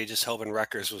 or were you just hoping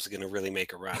Rutgers was going to really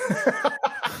make a run?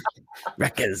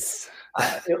 Rutgers.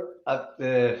 I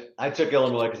took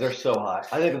Illinois because they're so hot.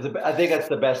 I think that's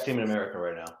the best team in America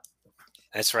right now.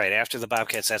 That's right. After the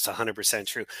Bobcats, that's 100%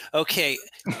 true. Okay,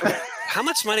 how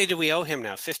much money do we owe him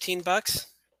now? $15?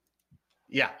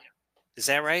 Yeah, is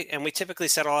that right? And we typically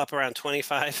settle up around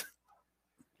 25.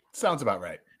 Sounds about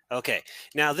right. Okay,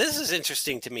 now this is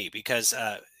interesting to me because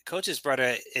Coach's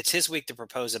brother, it's his week to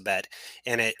propose a bet,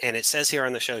 and it says here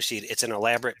on the show sheet it's an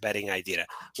elaborate betting idea,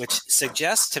 which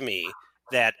suggests to me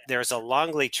that there's a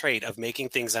Longley trait of making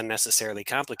things unnecessarily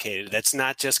complicated. That's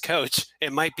not just Coach.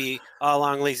 It might be all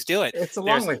Longleys do it. It's a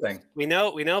Longley thing. We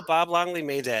know Bob Longley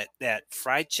made that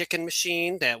fried chicken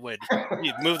machine that would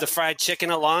you'd move the fried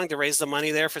chicken along to raise the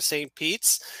money there for St.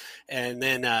 Pete's. And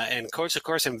then and Coach, of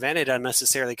course, invented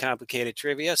unnecessarily complicated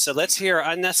trivia. So let's hear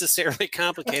unnecessarily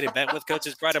complicated bet with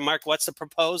Coach's brother. Mark, what's the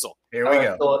proposal? Here we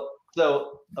go.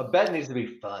 So a bet needs to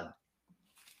be fun.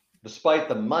 Despite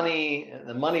the money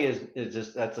is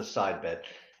just, that's a side bet.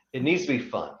 It needs to be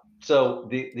fun. So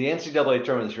the NCAA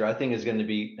tournament this year, I think, is going to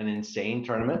be an insane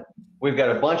tournament. We've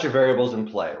got a bunch of variables in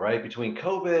play, right? Between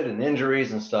COVID and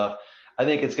injuries and stuff. I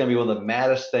think it's going to be one of the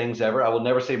maddest things ever. I will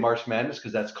never say March Madness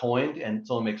because that's coined and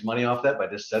someone makes money off that, but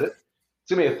I just said it. It's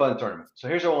going to be a fun tournament. So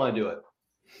here's how I want to do it.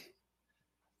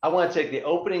 I want to take the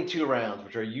opening 2 rounds,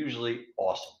 which are usually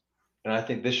awesome. And I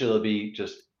think this year they'll be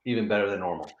just even better than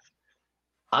normal.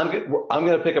 I'm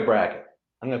going to pick a bracket.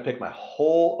 I'm going to pick my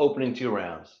whole opening 2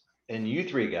 rounds. And you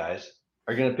 3 guys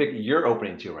are going to pick your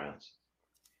opening 2 rounds.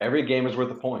 Every game is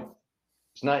worth a point.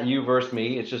 It's not you versus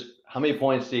me. It's just how many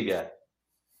points do you get?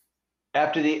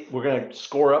 We're going to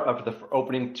score up after the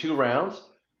opening 2 rounds.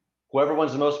 Whoever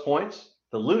wins the most points,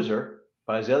 the loser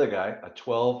buys the other guy a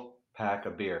 12-pack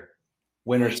of beer.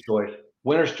 Winner's choice.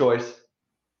 Winner's choice.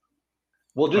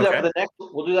 We'll do that for the next.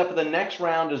 We'll do that for the next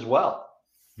round as well.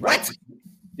 Right.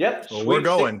 Yep. Well, we're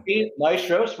going. 16,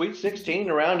 Maestro, Sweet 16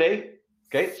 to round 8.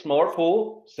 Okay, smaller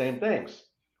pool, same things.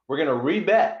 We're going to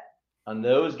rebet on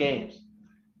those games.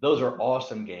 Those are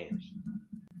awesome games.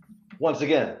 Once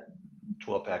again,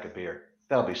 12-pack of beer.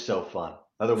 That'll be so fun.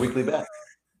 Another weekly bet.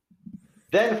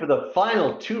 Then for the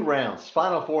final 2 rounds,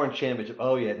 Final Four and championship.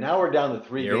 Oh, yeah. Now we're down to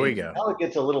 3 games. Here we go. Now it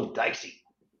gets a little dicey.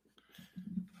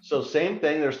 So same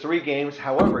thing. There's 3 games.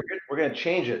 However, here's We're going to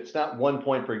change it. It's not 1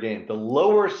 point per game. The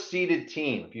lower seeded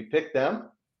team, if you pick them,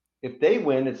 if they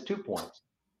win, it's 2 points.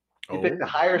 If you pick the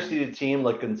higher seeded team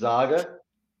like Gonzaga,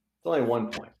 it's only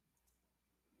 1 point.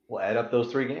 We'll add up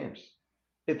those 3 games.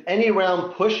 If any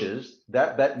round pushes,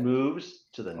 that bet moves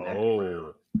to the next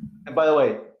round. And by the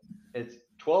way, it's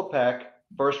 12-pack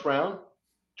first round,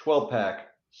 12-pack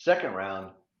second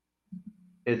round.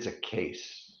 It's a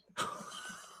case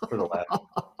for the last.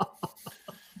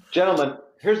 Gentlemen,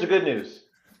 here's the good news.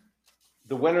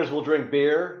 The winners will drink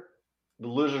beer. The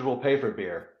losers will pay for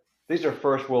beer. These are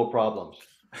first world problems.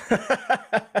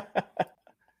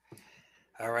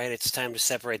 All right, it's time to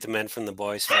separate the men from the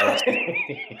boys, fellas.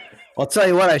 I'll tell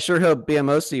you what, I sure hope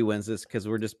BMOC wins this because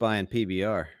we're just buying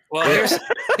PBR. Well,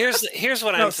 here's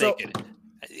what I'm thinking.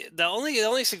 The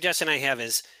only suggestion I have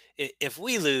is if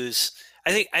we lose,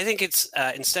 I think it's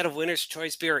instead of winner's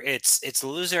choice beer, it's the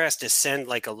loser has to send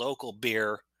like a local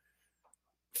beer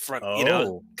from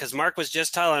because Mark was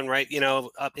just telling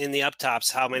up in the up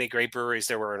tops how many great breweries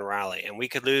there were in Raleigh, and we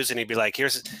could lose, and he'd be like,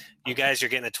 "Here's you guys, you're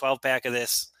getting a 12-pack of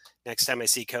this. Next time I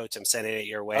see Coach, I'm sending it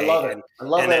your way." I love it. I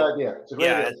love that idea. It's a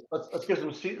great idea. Let's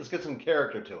get some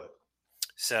character to it.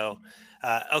 So,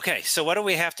 okay. So what do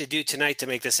we have to do tonight to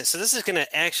make this? So this is going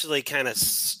to actually kind of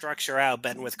structure out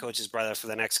betting with Coach's brother for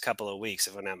the next couple of weeks,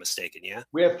 if I'm not mistaken. Yeah.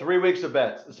 We have 3 weeks of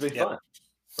bets. This will be fun,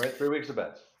 right? 3 weeks of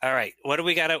bets. All right. What do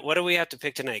we have to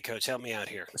pick tonight, Coach? Help me out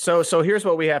here. So here's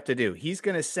what we have to do. He's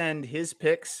going to send his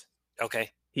picks.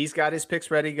 Okay. He's got his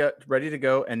picks ready to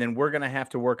go, and then we're going to have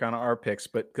to work on our picks,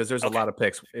 but because there's a lot of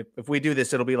picks. If we do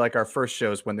this, it'll be like our first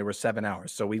shows when there were 7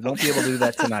 hours, so we won't be able to do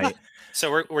that tonight.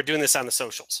 So we're doing this on the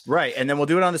socials, right? And then we'll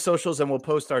do it on the socials, and we'll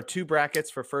post our 2 brackets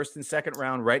for first and second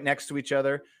round right next to each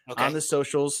other on the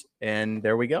socials, and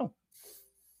there we go.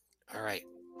 All right,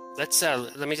 let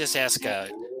me just ask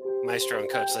Maestro and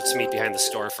Coach. Let's meet behind the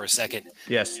store for a second.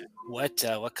 Yes. What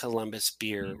Columbus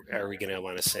beer are we going to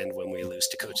want to send when we lose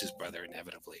to Coach's brother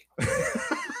inevitably?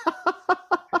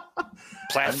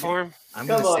 Platform? Come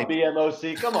on,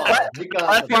 BMOC. Come on.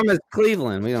 Platform is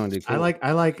Cleveland. We don't do Cleveland.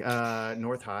 I like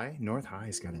North High. North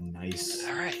High's got a nice.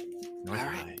 All right.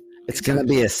 High. It's going to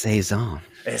be a Saison.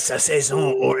 It's a Saison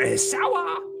or a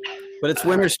Sour. But it's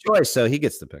winner's choice, so he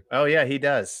gets the pick. Oh, yeah, he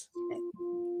does.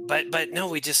 But no,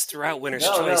 we just threw out winner's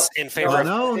choice in favor of...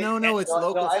 No, it's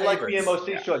local I like favorites.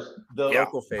 BMOC's choice. The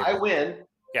local favorite. I win.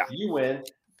 Yeah. You win.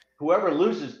 Whoever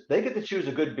loses, they get to choose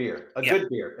a good beer. Good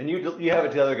beer. And you have it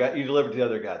to the other guy. You deliver it to the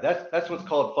other guy. That's what's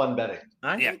called fun betting.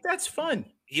 I think that's fun.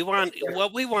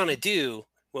 What we want to do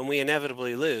when we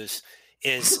inevitably lose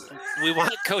is we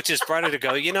want Coach's brother to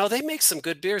go, they make some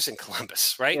good beers in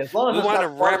Columbus, right? Yeah, as long as we want to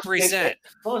represent.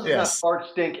 As long as it's not fart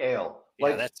stink ale.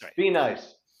 That's right. Be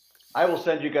nice. I will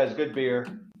send you guys good beer.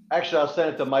 Actually, I'll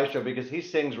send it to Maestro because he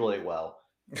sings really well.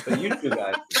 But you two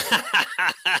guys.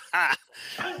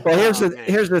 Well, here's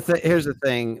the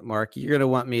thing, Mark. You're gonna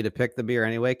want me to pick the beer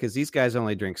anyway because these guys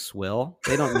only drink swill.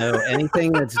 They don't know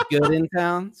anything that's good in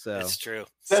town. So that's true.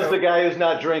 Says the guy who's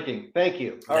not drinking. Thank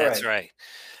you. That's right.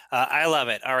 I love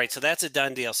it. All right, so that's a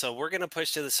done deal. So we're going to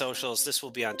push to the socials. This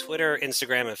will be on Twitter,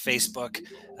 Instagram, and Facebook.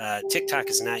 TikTok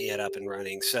is not yet up and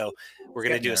running. So we're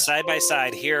going to do a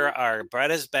side-by-side. Here are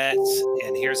Bretta's bets,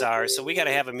 and here's ours. So we got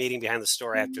to have a meeting behind the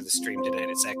store after the stream tonight.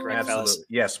 Is that correct, fellas?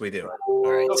 Yes, we do. All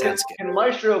right, sounds good. Can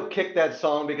Maestro kick that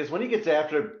song? Because when he gets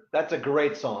after, that's a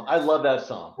great song. I love that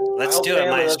song. Let's do it,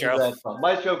 Maestro.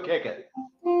 Maestro, kick it.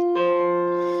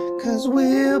 Cause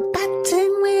we're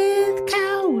betting with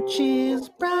Coach's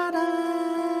brother.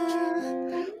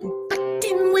 We're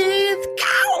betting with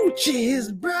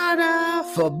Coach's brother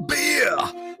for beer.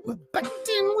 We're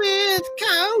betting with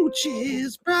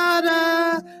Coach's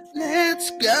brother.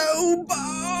 Let's go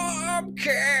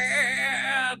Bobcats.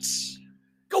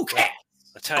 Go Cats.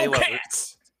 I'll tell you what.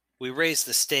 We raised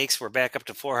the stakes. We're back up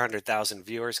to 400,000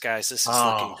 viewers, guys. This is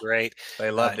looking great. They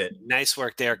loved it. Nice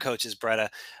work there, Coach's Bretta.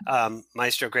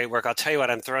 Maestro, great work. I'll tell you what,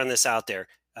 I'm throwing this out there.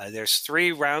 There's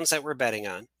 3 rounds that we're betting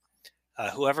on.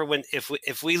 Whoever wins,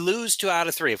 if we lose 2 out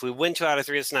of 3, if we win 2 out of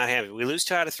 3, it's not happening. If we lose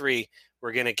 2 out of 3,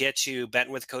 we're going to get you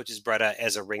betting with Coach's Bretta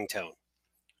as a ringtone.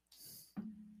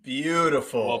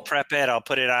 Beautiful. We'll prep it. I'll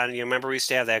put it on. You remember we used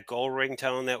to have that gold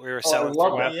ringtone that we were selling? I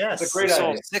love it. Yes. It's a great idea.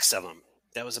 We sold 6 of them.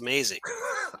 That was amazing.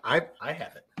 I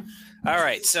have it. All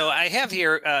right. So I have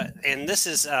here, and this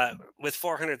is with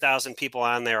 400,000 people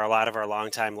on there, a lot of our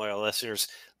longtime loyal listeners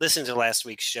listen to last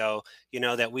week's show. You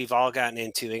know that we've all gotten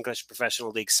into English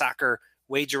Professional League soccer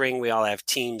wagering. We all have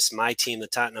teams. My team, the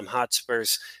Tottenham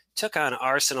Hotspurs, took on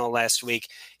Arsenal last week.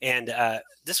 And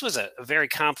this was a very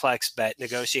complex bet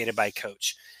negotiated by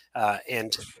Coach.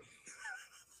 And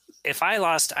if I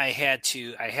lost, I have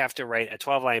to write a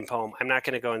 12-line poem. I'm not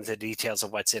going to go into the details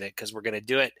of what's in it because we're going to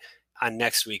do it on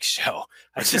next week's show.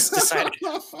 I just decided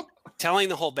telling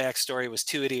the whole backstory was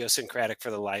too idiosyncratic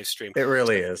for the live stream. It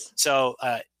really is. So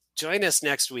join us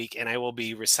next week, and I will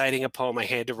be reciting a poem I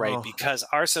had to write because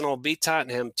Arsenal beat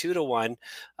Tottenham 2-1.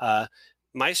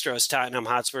 Maestro's Tottenham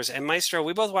Hotspurs, and Maestro,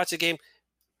 we both watched the game.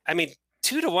 I mean,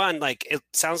 2-1, like it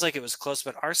sounds like it was close,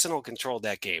 but Arsenal controlled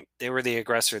that game. They were the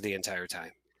aggressor the entire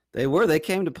time. They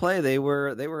came to play. They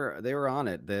were on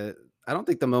it. I don't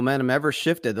think the momentum ever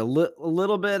shifted a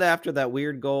little bit after that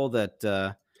weird goal,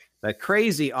 that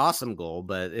crazy awesome goal,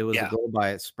 but it was a goal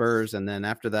by Spurs, and then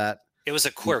after that, it was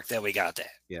a quirk that we got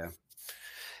that.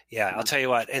 Yeah. I'll tell you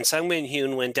what. And Sung-Min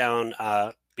Hyun went down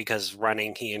because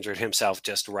he injured himself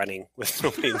just running with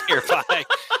nobody nearby.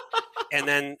 And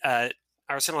then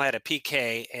Arsenal had a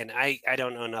PK, and I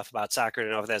don't know enough about soccer to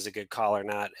know if that's a good call or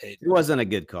not. It wasn't a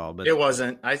good call, but it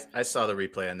wasn't. I saw the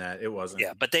replay on that. It wasn't.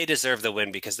 Yeah, but they deserved the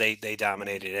win because they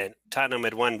dominated it. Tottenham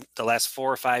had won the last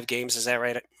 4 or 5 games. Is that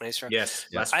right, Maestro? Yes.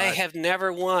 I have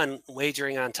never won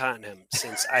wagering on Tottenham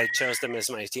since I chose them as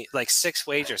my team. Like 6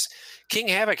 wagers. King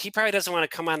Havoc, he probably doesn't want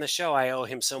to come on the show. I owe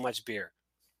him so much beer.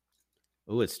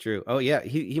 Oh, it's true. Oh, yeah.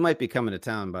 He might be coming to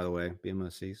town, by the way,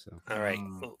 BMOC. So all right,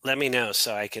 well, let me know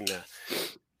so I can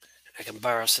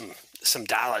borrow some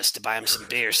dollars to buy him some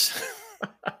beers.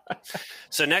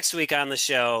 So next week on the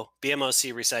show,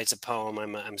 BMOC recites a poem.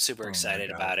 I'm super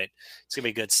excited about it. It's gonna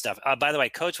be good stuff. By the way,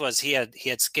 Coach he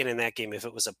had skin in that game. If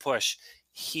it was a push,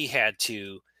 he had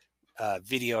to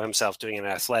video himself doing an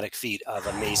athletic feat of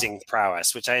amazing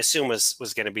prowess, which I assume was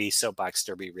going to be soapbox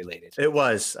derby related. It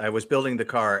was. I was building the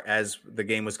car as the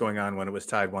game was going on when it was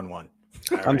tied 1-1.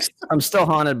 I'm still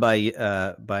haunted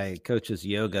by Coach's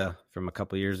yoga from a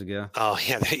couple years ago. Oh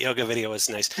yeah, that yoga video was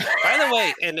nice. By the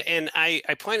way, and I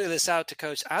pointed this out to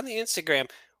Coach on the Instagram.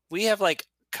 We have like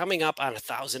coming up on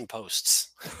 1,000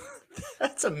 posts.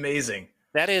 That's amazing.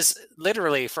 That is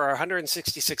literally for our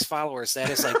 166 followers.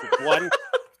 That is like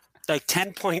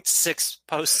 10.6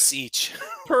 posts each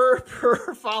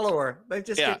per follower. They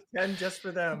just get 10 just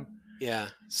for them. Yeah,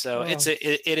 so it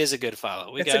is a good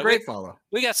follow. It's a great follow.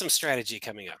 We got some strategy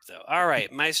coming up, though. All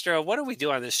right, Maestro, what do we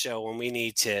do on this show when we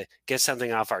need to get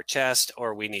something off our chest,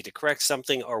 or we need to correct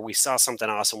something, or we saw something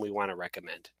awesome we want to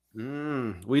recommend?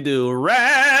 We do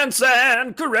rants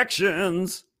and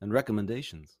corrections and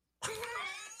recommendations.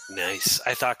 Nice.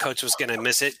 I thought Coach was going to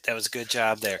miss it. That was a good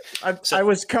job there. I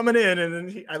was coming in, and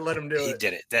then I let him do it. He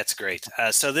did it. That's great.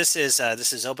 So this is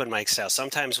open mic style.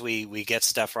 Sometimes we get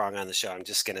stuff wrong on the show. I'm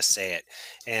just going to say it,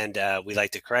 and we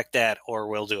like to correct that, or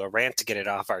we'll do a rant to get it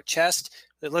off our chest.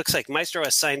 It looks like Maestro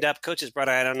has signed up. Coach's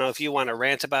brother, I don't know if you want to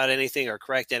rant about anything or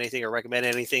correct anything or recommend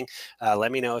anything.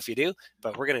 Let me know if you do.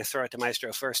 But we're going to throw it to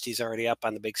Maestro first. He's already up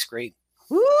on the big screen.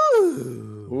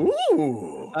 Ooh.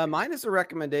 Mine is a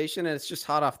recommendation, and it's just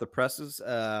hot off the presses.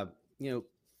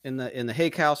 In the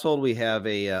Hake household, we have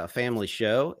a family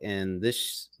show, and the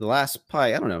last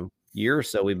year or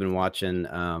so, we've been watching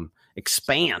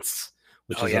Expanse,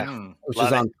 which is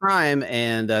on Prime,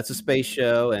 and it's a space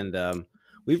show, and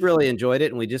we've really enjoyed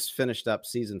it. And we just finished up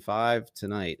season 5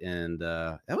 tonight, and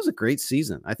that was a great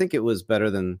season. I think it was better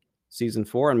than season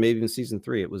 4 and maybe even season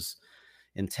 3. It was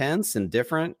intense and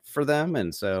different for them,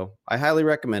 and so I highly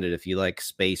recommend it if you like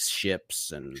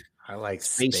spaceships and I like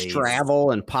space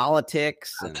travel and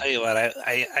politics. I'll tell you what,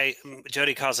 I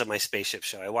Jody calls it my spaceship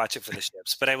show. I watch it for the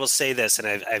ships, but I will say this, and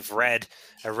I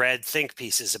read think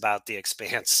pieces about The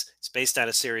Expanse. It's based on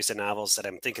a series of novels that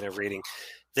I'm thinking of reading.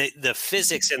 The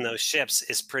physics in those ships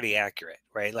is pretty accurate,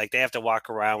 right? Like they have to walk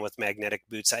around with magnetic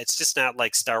boots. It's just not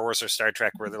like Star Wars or Star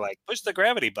Trek where they're like, push the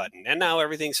gravity button and now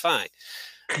everything's fine.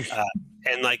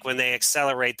 And like when they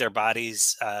accelerate, their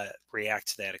bodies react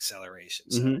to that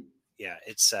acceleration. So yeah,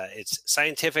 it's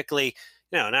scientifically,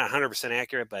 not 100%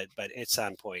 accurate, but it's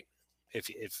on point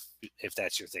if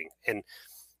that's your thing. And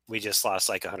we just lost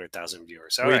like 100,000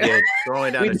 viewers. We did. We're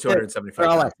only down to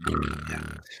 275.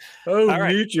 Oh,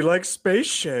 right. Neat. You like space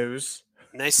shows?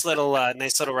 Nice little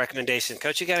recommendation.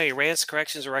 Coach, you got any rants,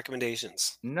 corrections, or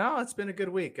recommendations? No, it's been a good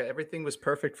week. Everything was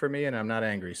perfect for me, and I'm not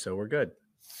angry, so we're good.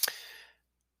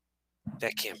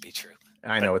 That can't be true.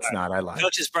 I know it's not. I lied.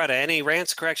 Coach's brother, any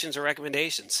rants, corrections, or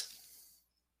recommendations?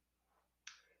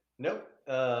 Nope.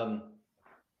 Nope.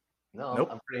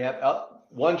 I'm pretty happy.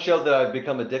 One show that I've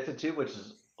become addicted to, which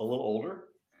is a little older,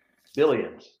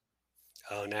 Billions.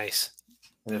 Oh, nice.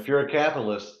 And if you're a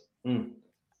capitalist,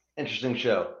 interesting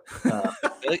show.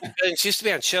 It used to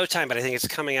be on Showtime, but I think it's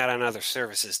coming out on other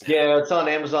services now. Yeah, it's on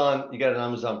Amazon. You got it on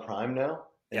Amazon Prime now.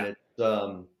 And it's,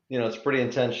 it's a pretty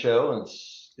intense show, and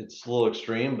it's a little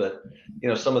extreme, but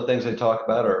some of the things they talk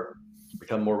about are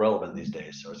become more relevant these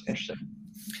days. So it's interesting.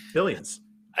 Billions.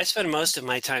 I spend most of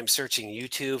my time searching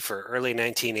YouTube for early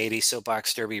 1980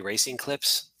 soapbox derby racing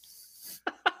clips.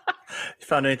 You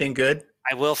found anything good?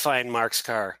 I will find Mark's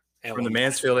car from the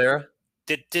Mansfield era.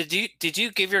 Did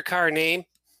you give your car a name?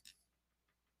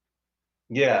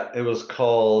 Yeah, it was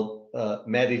called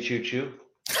Matty Choo Choo.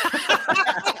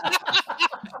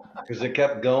 Because it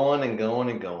kept going and going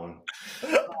and going.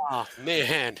 Oh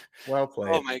man! Well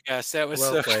played. Oh my gosh, that was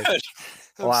well so played. good.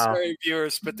 I'm Wow. sorry,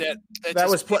 viewers, but that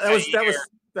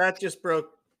just broke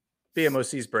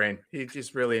BMOC's brain. He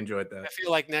just really enjoyed that. I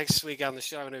feel like next week on the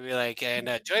show, I'm going to be like, and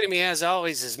joining me as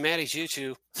always is Matty Choo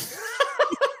Choo.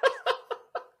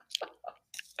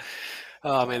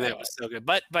 Oh man, that was so good.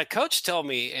 But Coach told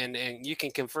me, and you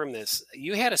can confirm this,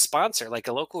 you had a sponsor, like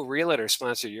a local realtor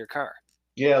sponsor your car.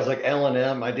 Yeah, it was like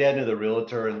L&M. My dad knew the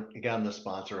realtor and he got him to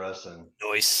sponsor us. And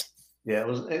Nice. yeah,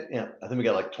 I think we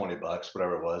got like $20,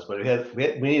 whatever it was. But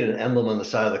we needed an emblem on the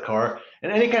side of the car,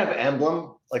 and any kind of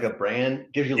emblem, like a brand,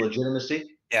 gives you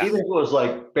legitimacy. Yeah. Even if it was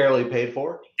like barely paid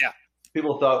for. Yeah.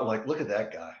 People thought like, look at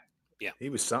that guy. Yeah, he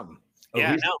was something.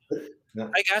 Yeah, no.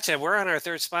 I gotcha. We're on our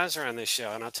third sponsor on this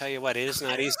show, and I'll tell you what, it is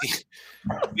not easy.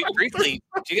 Briefly,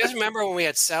 do you guys remember when we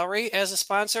had Celery as a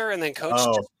sponsor, and then Coach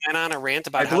just went on a rant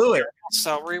about how terrible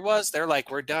Celery was? They're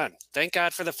like, we're done. Thank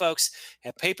God for the folks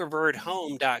at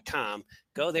paperbirdhome.com.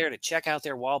 Go there to check out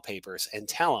their wallpapers and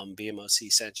tell them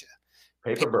BMOC sent you.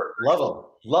 Paperbird.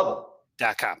 Love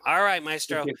them. .com. All right,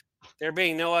 Maestro. There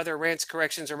being no other rants,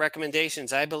 corrections, or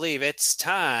recommendations, I believe it's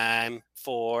time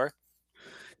for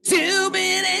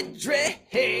 2-minute drill.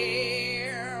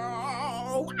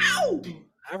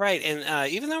 All right,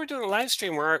 and even though we're doing a live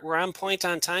stream, we're on point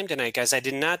on time tonight, guys. I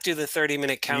did not do the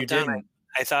 30-minute countdown.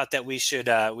 I thought that we should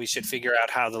figure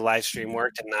out how the live stream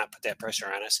worked and not put that pressure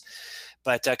on us.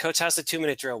 But Coach, how's the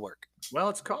 2-minute drill work? Well,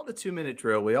 it's called the 2-minute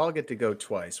drill. We all get to go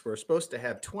twice. We're supposed to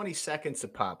have 20 seconds a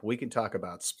pop. We can talk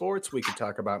about sports. We can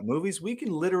talk about movies. We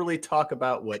can literally talk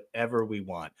about whatever we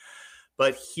want.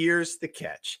 But here's the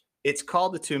catch. It's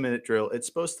called the 2-minute drill. It's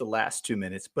supposed to last 2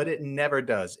 minutes, but it never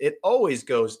does. It always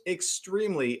goes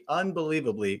extremely,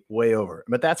 unbelievably way over.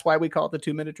 But that's why we call it the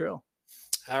 2-minute drill.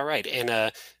 All right.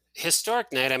 And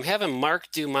historic night, I'm having Mark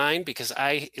do mine because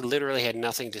I literally had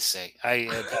nothing to say. I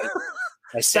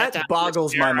sat down. That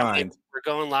boggles my mind. We're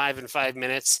going live in 5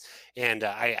 minutes, and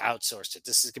I outsourced it.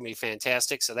 This is going to be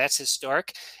fantastic. So that's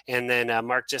historic. And then,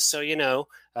 Mark, just so you know,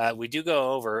 we do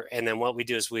go over, and then what we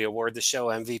do is we award the show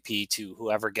MVP to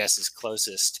whoever guesses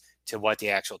closest to what the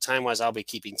actual time was. I'll be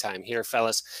keeping time here,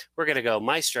 fellas. We're going to go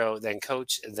Maestro, then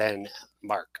Coach, then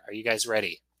Mark. Are you guys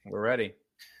ready? We're ready.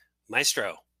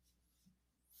 Maestro.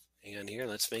 Hang on here.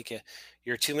 Let's make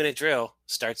your 2-minute drill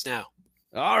starts now.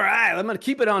 All right. I'm going to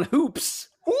keep it on hoops.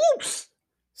 Hoops.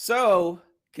 So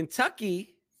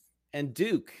Kentucky and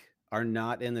Duke are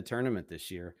not in the tournament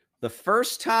this year. The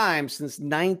first time since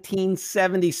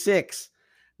 1976,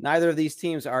 neither of these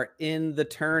teams are in the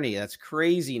tourney. That's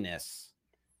craziness.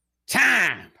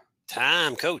 Time,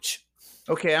 Coach.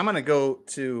 Okay, I'm going to go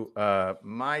to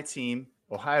my team,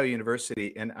 Ohio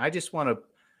University, and I just want to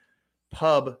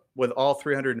pub with all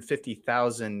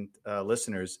 350,000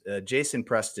 listeners. Jason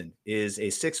Preston is a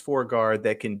 6'4" guard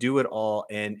that can do it all.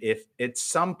 And if at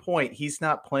some point he's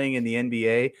not playing in the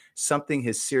NBA, something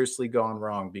has seriously gone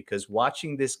wrong, because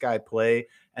watching this guy play,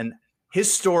 and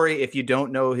his story, if you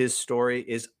don't know his story,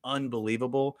 is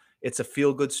unbelievable. It's a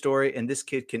feel-good story, and this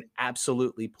kid can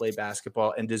absolutely play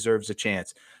basketball and deserves a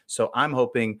chance. So I'm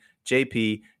hoping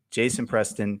Jason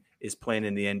Preston, is playing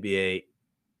in the NBA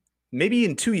maybe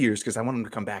in 2 years, because I want him to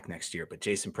come back next year. But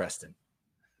Jason Preston,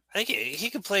 I think he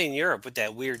could play in Europe with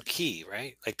that weird key,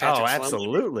 right? Like Patrick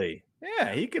absolutely.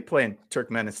 Yeah, he could play in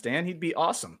Turkmenistan. He'd be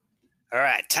awesome. All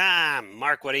right, time.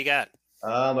 Mark, what do you got?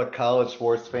 I'm a college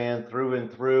sports fan through and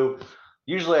through.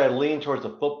 Usually I lean towards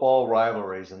the football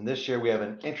rivalries, and this year we have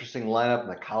an interesting lineup in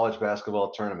the college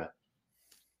basketball tournament.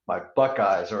 My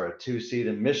Buckeyes are a 2 seed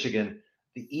in Michigan.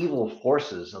 The evil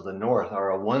forces of the North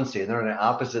are a 1 seed. They're on the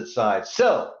opposite side.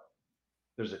 So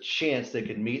there's a chance they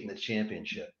could meet in the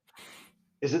championship.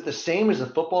 Is it the same as a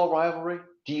football rivalry?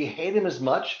 Do you hate him as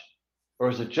much, or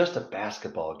is it just a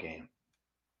basketball game?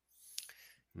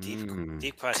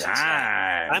 Deep questions.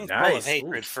 I'm full of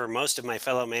hatred for most of my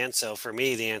fellow man, so for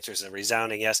me, the answer is a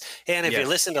resounding yes. And if you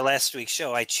listened to last week's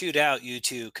show, I chewed out you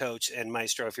two, Coach and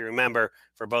Maestro, if you remember,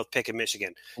 for both picking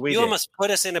Michigan. You almost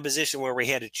put us in a position where we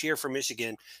had to cheer for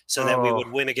Michigan so that we would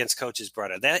win against Coach's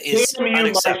brother. That is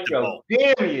unacceptable.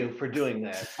 Damn you for doing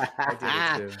that.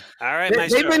 I did it too. All right,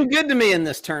 Maestro. They've been good to me in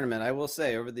this tournament, I will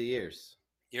say, over the years.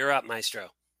 You're up, Maestro.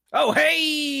 Oh,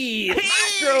 hey!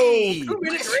 Maestro!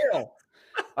 2-minute drill.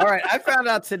 All right, I found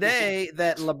out today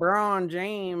that LeBron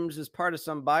James is part of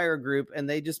some buyer group, and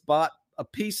they just bought a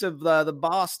piece of the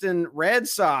Boston Red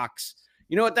Sox.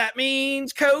 You know what that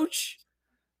means, Coach?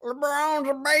 LeBron's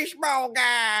a baseball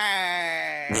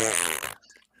guy.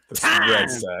 Red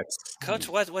Sox. Coach,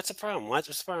 what's the problem? What's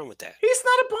the problem with that? He's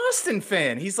not a Boston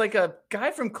fan. He's like a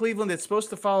guy from Cleveland that's supposed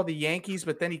to follow the Yankees,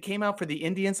 but then he came out for the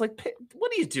Indians. Like,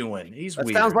 what are you doing? He's That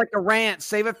weird. sounds like a rant.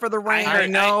 Save it for the rant. I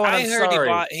know. I I'm heard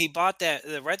sorry. he bought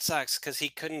the Red Sox because he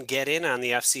couldn't get in on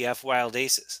the FCF Wild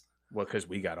Aces. Well, because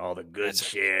we got all the good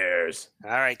shares.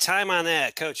 All right, time on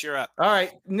that, Coach. You're up. All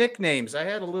right, nicknames. I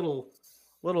had a little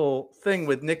thing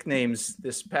with nicknames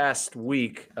this past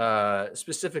week,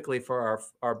 specifically for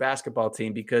our basketball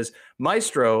team, because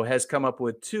Maestro has come up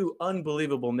with 2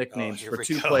 unbelievable nicknames for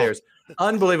 2 players.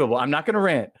 Unbelievable. I'm not going to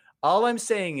rant. All I'm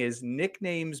saying is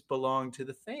nicknames belong to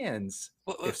the fans,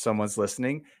 if someone's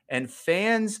listening. And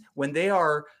fans, when they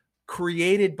are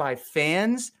created by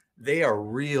fans, they are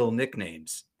real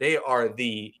nicknames. They are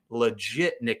the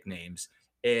legit nicknames.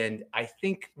 And I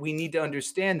think we need to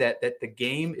understand that the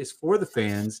game is for the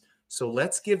fans. So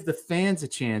let's give the fans a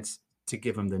chance to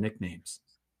give them the nicknames.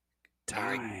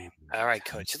 All right,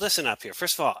 Coach. Listen up here.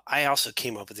 First of all, I also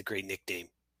came up with a great nickname.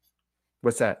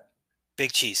 What's that?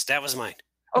 Big Cheese. That was mine.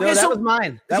 Okay, no, that was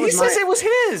mine. He says it was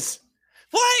his.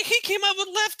 What? He came up with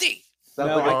Lefty.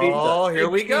 Here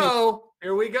we go.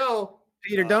 Here we go.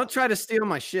 Peter, don't try to steal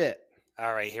my shit.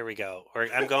 All right, here we go.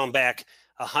 I'm going back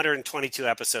 122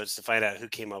 episodes to find out who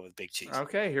came up with Big Cheese.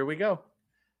 Okay, here we go.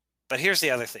 But here's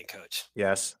the other thing, Coach.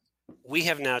 Yes. We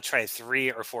have now tried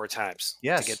 3 or 4 times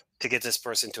to get this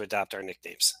person to adopt our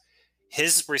nicknames.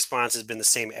 His response has been the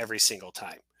same every single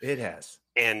time. It has.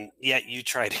 And yet you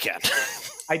tried again.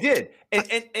 I did.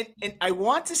 And I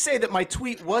want to say that my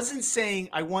tweet wasn't saying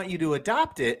I want you to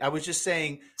adopt it. I was just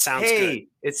saying, hey,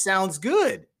 it sounds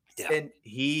good. Yeah. And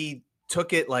he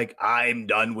took it like, I'm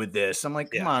done with this. I'm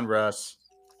like, come on, Russ.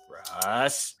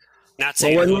 Not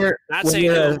saying who it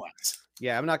was.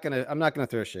 Yeah, I'm not gonna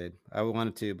throw shade. I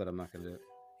wanted to, but I'm not gonna do it.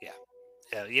 Yeah.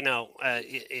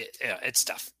 It's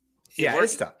tough.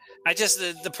 It's tough.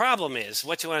 The problem is,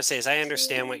 what you want to say is, I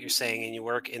understand what you're saying, and you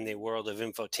work in the world of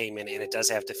infotainment, and it does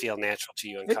have to feel natural to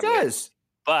you. And it does.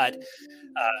 But,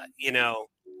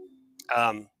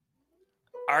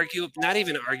 not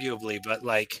even arguably, but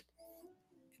like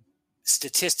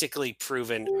statistically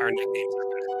proven, our nicknames are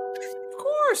better. Of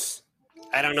course.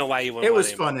 I don't know why you wouldn't. It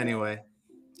was fun anyway.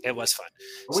 It was fun.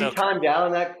 We timed out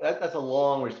on that. That's a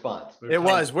long response. It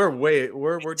was. We're doing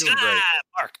great.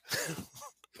 Mark.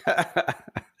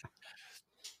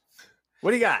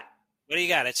 What do you got?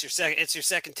 It's your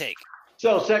second take.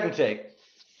 So second take.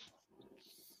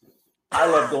 I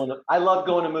love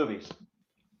going to movies.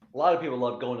 A lot of people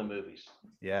love going to movies.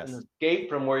 Yes. An escape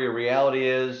from where your reality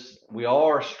is. We all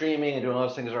are streaming and doing all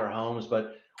those things in our homes,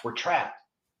 but we're trapped.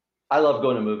 I love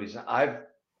going to movies.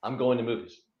 I'm going to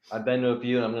movies. I've been to a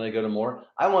few and I'm going to go to more.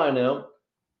 I want to know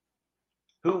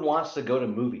who wants to go to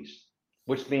movies,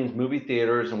 which means movie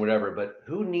theaters and whatever, but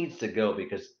who needs to go,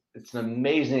 because it's an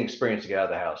amazing experience to get out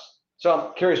of the house. So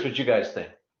I'm curious what you guys think.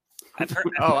 I've heard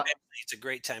it's a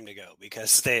great time to go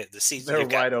because the seats are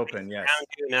wide open. Yes.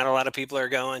 Not a lot of people are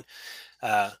going.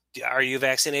 Are you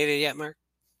vaccinated yet, Mark?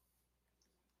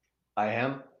 I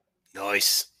am.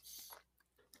 Nice.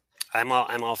 I'm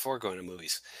all for going to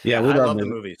movies. Yeah, I love the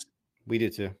movies. We do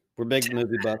too. We're big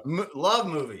movie buffs. Love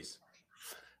movies.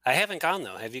 I haven't gone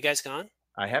though. Have you guys gone?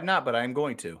 I have not, but I'm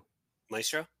going to.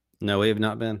 Maestro? No, we have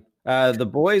not been. The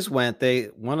boys went.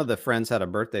 One of the friends had a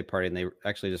birthday party, and they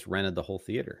actually just rented the whole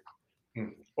theater.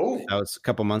 Oh, that was a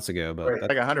couple months ago, but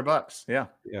like $100. Yeah.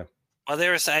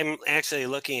 Well, I'm actually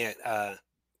looking at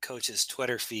Coach's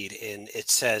Twitter feed, and it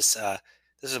says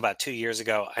this is about 2 years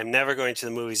ago. I'm never going to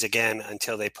the movies again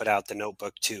until they put out The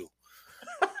Notebook 2.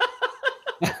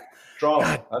 Strong.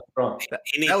 That's strong.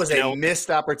 That was a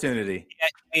missed opportunity.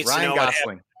 Yeah, Ryan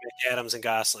Gosling. Adams and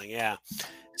Gosling, yeah.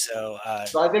 So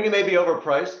I think it may be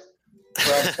overpriced,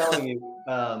 but I'm telling you,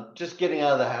 just getting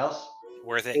out of the house,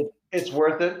 worth it. It's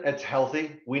worth it. It's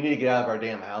healthy. We need to get out of our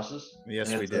damn houses.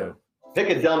 Yes, we do. Pick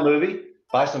a dumb movie,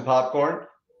 buy some popcorn,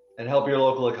 and help your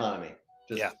local economy.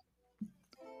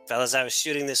 Fellas, I was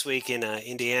shooting this week in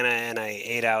Indiana, and I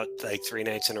ate out like 3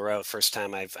 nights in a row. First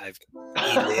time I've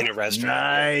eaten in a restaurant.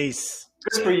 Nice.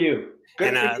 Good for you.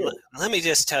 Good for you. Let me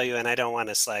just tell you, and I don't want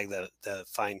to slag the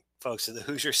fine folks of the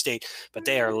Hoosier State, but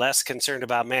they are less concerned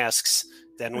about masks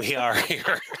than we are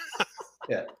here.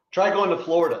 Yeah. Try going to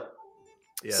Florida.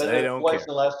 Yeah, they don't twice care. in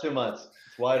the last 2 months.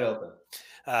 It's wide open.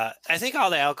 I think all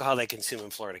the alcohol they consume in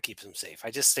Florida keeps them safe.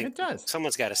 I just think It does.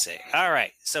 someone's got to say. All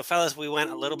right. So, fellas, we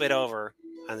went a little bit over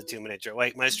on the 2-minute drill.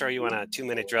 Wait, Maestro, you want to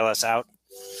 2-minute drill us out?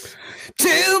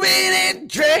 2-minute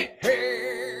drill.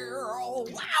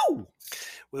 Wow.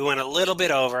 We went a little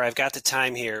bit over. I've got the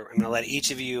time here. I'm going to let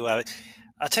each of you. I'll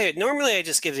tell you, normally I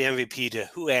just give the MVP to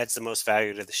who adds the most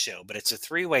value to the show, but it's a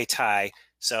 3-way tie.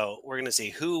 So we're going to see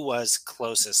who was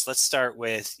closest. Let's start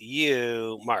with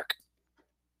you, Mark.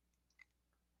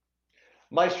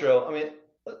 Maestro, I mean,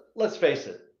 let's face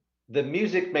it. The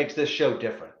music makes this show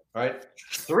different, right?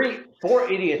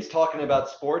 4 idiots talking about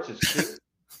sports is cute,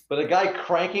 but a guy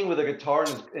cranking with a guitar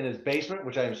in his basement,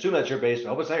 which I assume that's your basement. I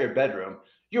hope it's not your bedroom.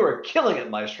 You are killing it,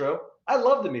 Maestro. I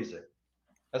love the music.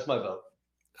 That's my vote.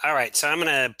 All right, so I'm going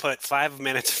to put 5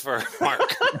 minutes for Mark.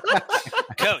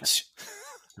 Coach.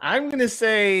 I'm going to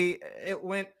say it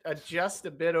went just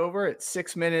a bit over at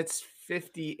 6 minutes,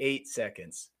 58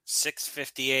 seconds.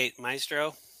 6:58,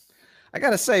 Maestro. I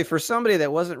gotta say, for somebody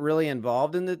that wasn't really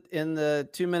involved in the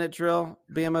 2-minute drill,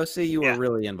 BMOC, you were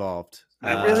really involved.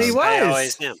 I really was. I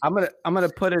always am. I'm gonna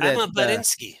put it. I'm a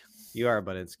Budinsky. You are a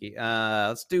Budinsky.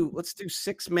 Let's do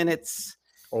 6 minutes.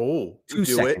 Oh, 2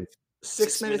 seconds.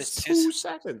 6 minutes, 2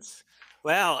 seconds.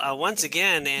 Well, once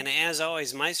again, and as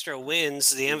always, Maestro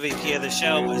wins. The MVP of the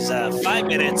show was 5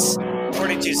 minutes,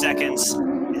 42 seconds,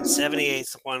 and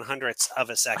 78/100ths of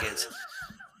a second.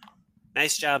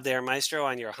 Nice job there, Maestro,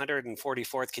 on your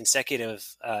 144th consecutive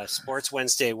Sports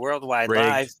Wednesday Worldwide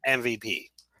Live MVP.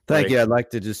 Thank you.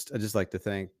 I'd just like to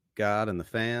thank God and the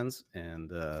fans, and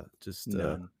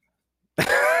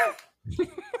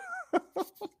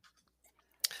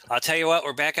I'll tell you what,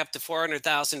 we're back up to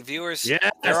 400,000 viewers. Yes.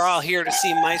 They're all here to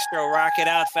see Maestro rock it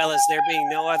out, fellas. There being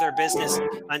no other business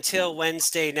until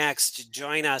Wednesday next.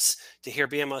 Join us to hear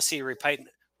BMOC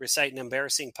recite an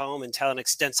embarrassing poem and tell an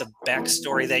extensive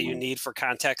backstory that you need for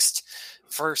context.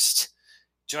 First,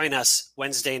 join us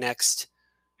Wednesday next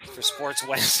for Sports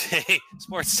Wednesday,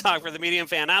 Sports Talk for the Medium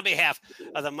Fan. On behalf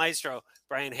of the Maestro,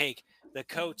 Brian Hake, the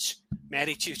coach,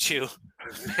 Matty Choo Choo,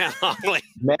 Matt Longley.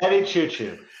 Matty Choo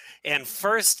Choo. And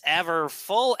first ever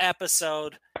full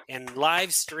episode and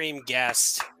live stream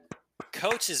guest,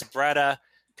 Coach Isbretta.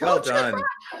 Well done.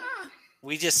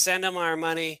 We just send him our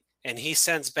money, and he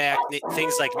sends back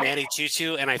things like Matty Choo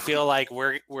Choo, and I feel like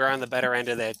we're on the better end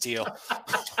of that deal.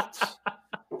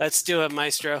 Let's do it,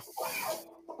 Maestro.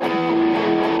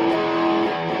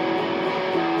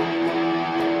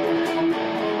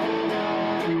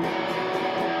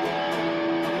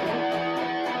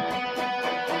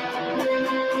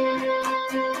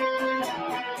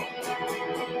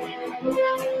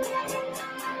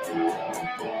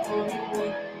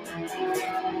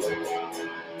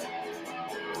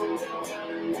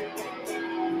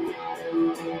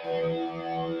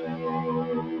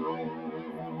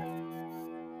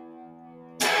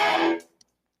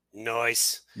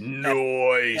 Nice.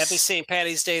 Happy St.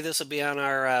 Patty's Day. This will be on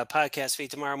our podcast feed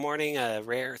tomorrow morning, a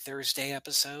rare Thursday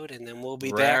episode, and then we'll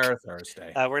be back. Rare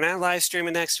Thursday. We're not live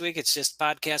streaming next week. It's just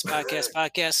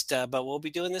podcast, but we'll be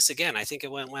doing this again. I think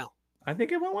it went well. I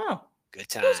think it went well. Good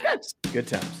times. Good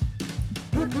times.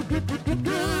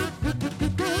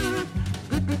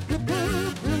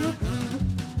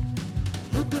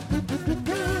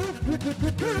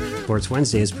 Sports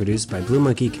Wednesday is produced by Blue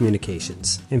Monkey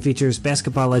Communications and features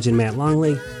basketball legend Matt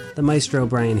Longley, the Maestro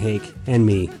Brian Hake, and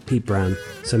me, Pete Brown.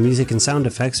 Some music and sound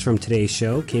effects from today's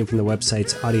show came from the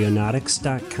websites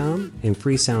audionautics.com and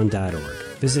freesound.org.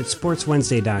 Visit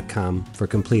sportswednesday.com for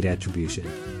complete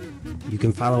attribution. You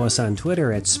can follow us on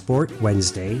Twitter at Sport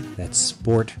Wednesday, that's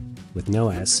Sport with no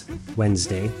S,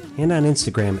 Wednesday, and on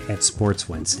Instagram at Sports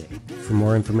Wednesday. For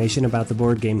more information about the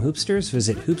board game Hoopsters,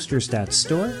 visit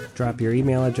hoopsters.store, drop your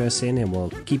email address in, and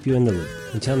we'll keep you in the loop.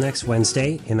 Until next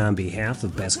Wednesday, and on behalf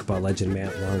of basketball legend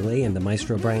Matt Longley and the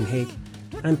Maestro Brian Hake,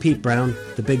 I'm Pete Brown,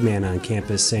 the big man on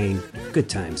campus, saying, good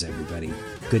times, everybody.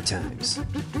 Good times.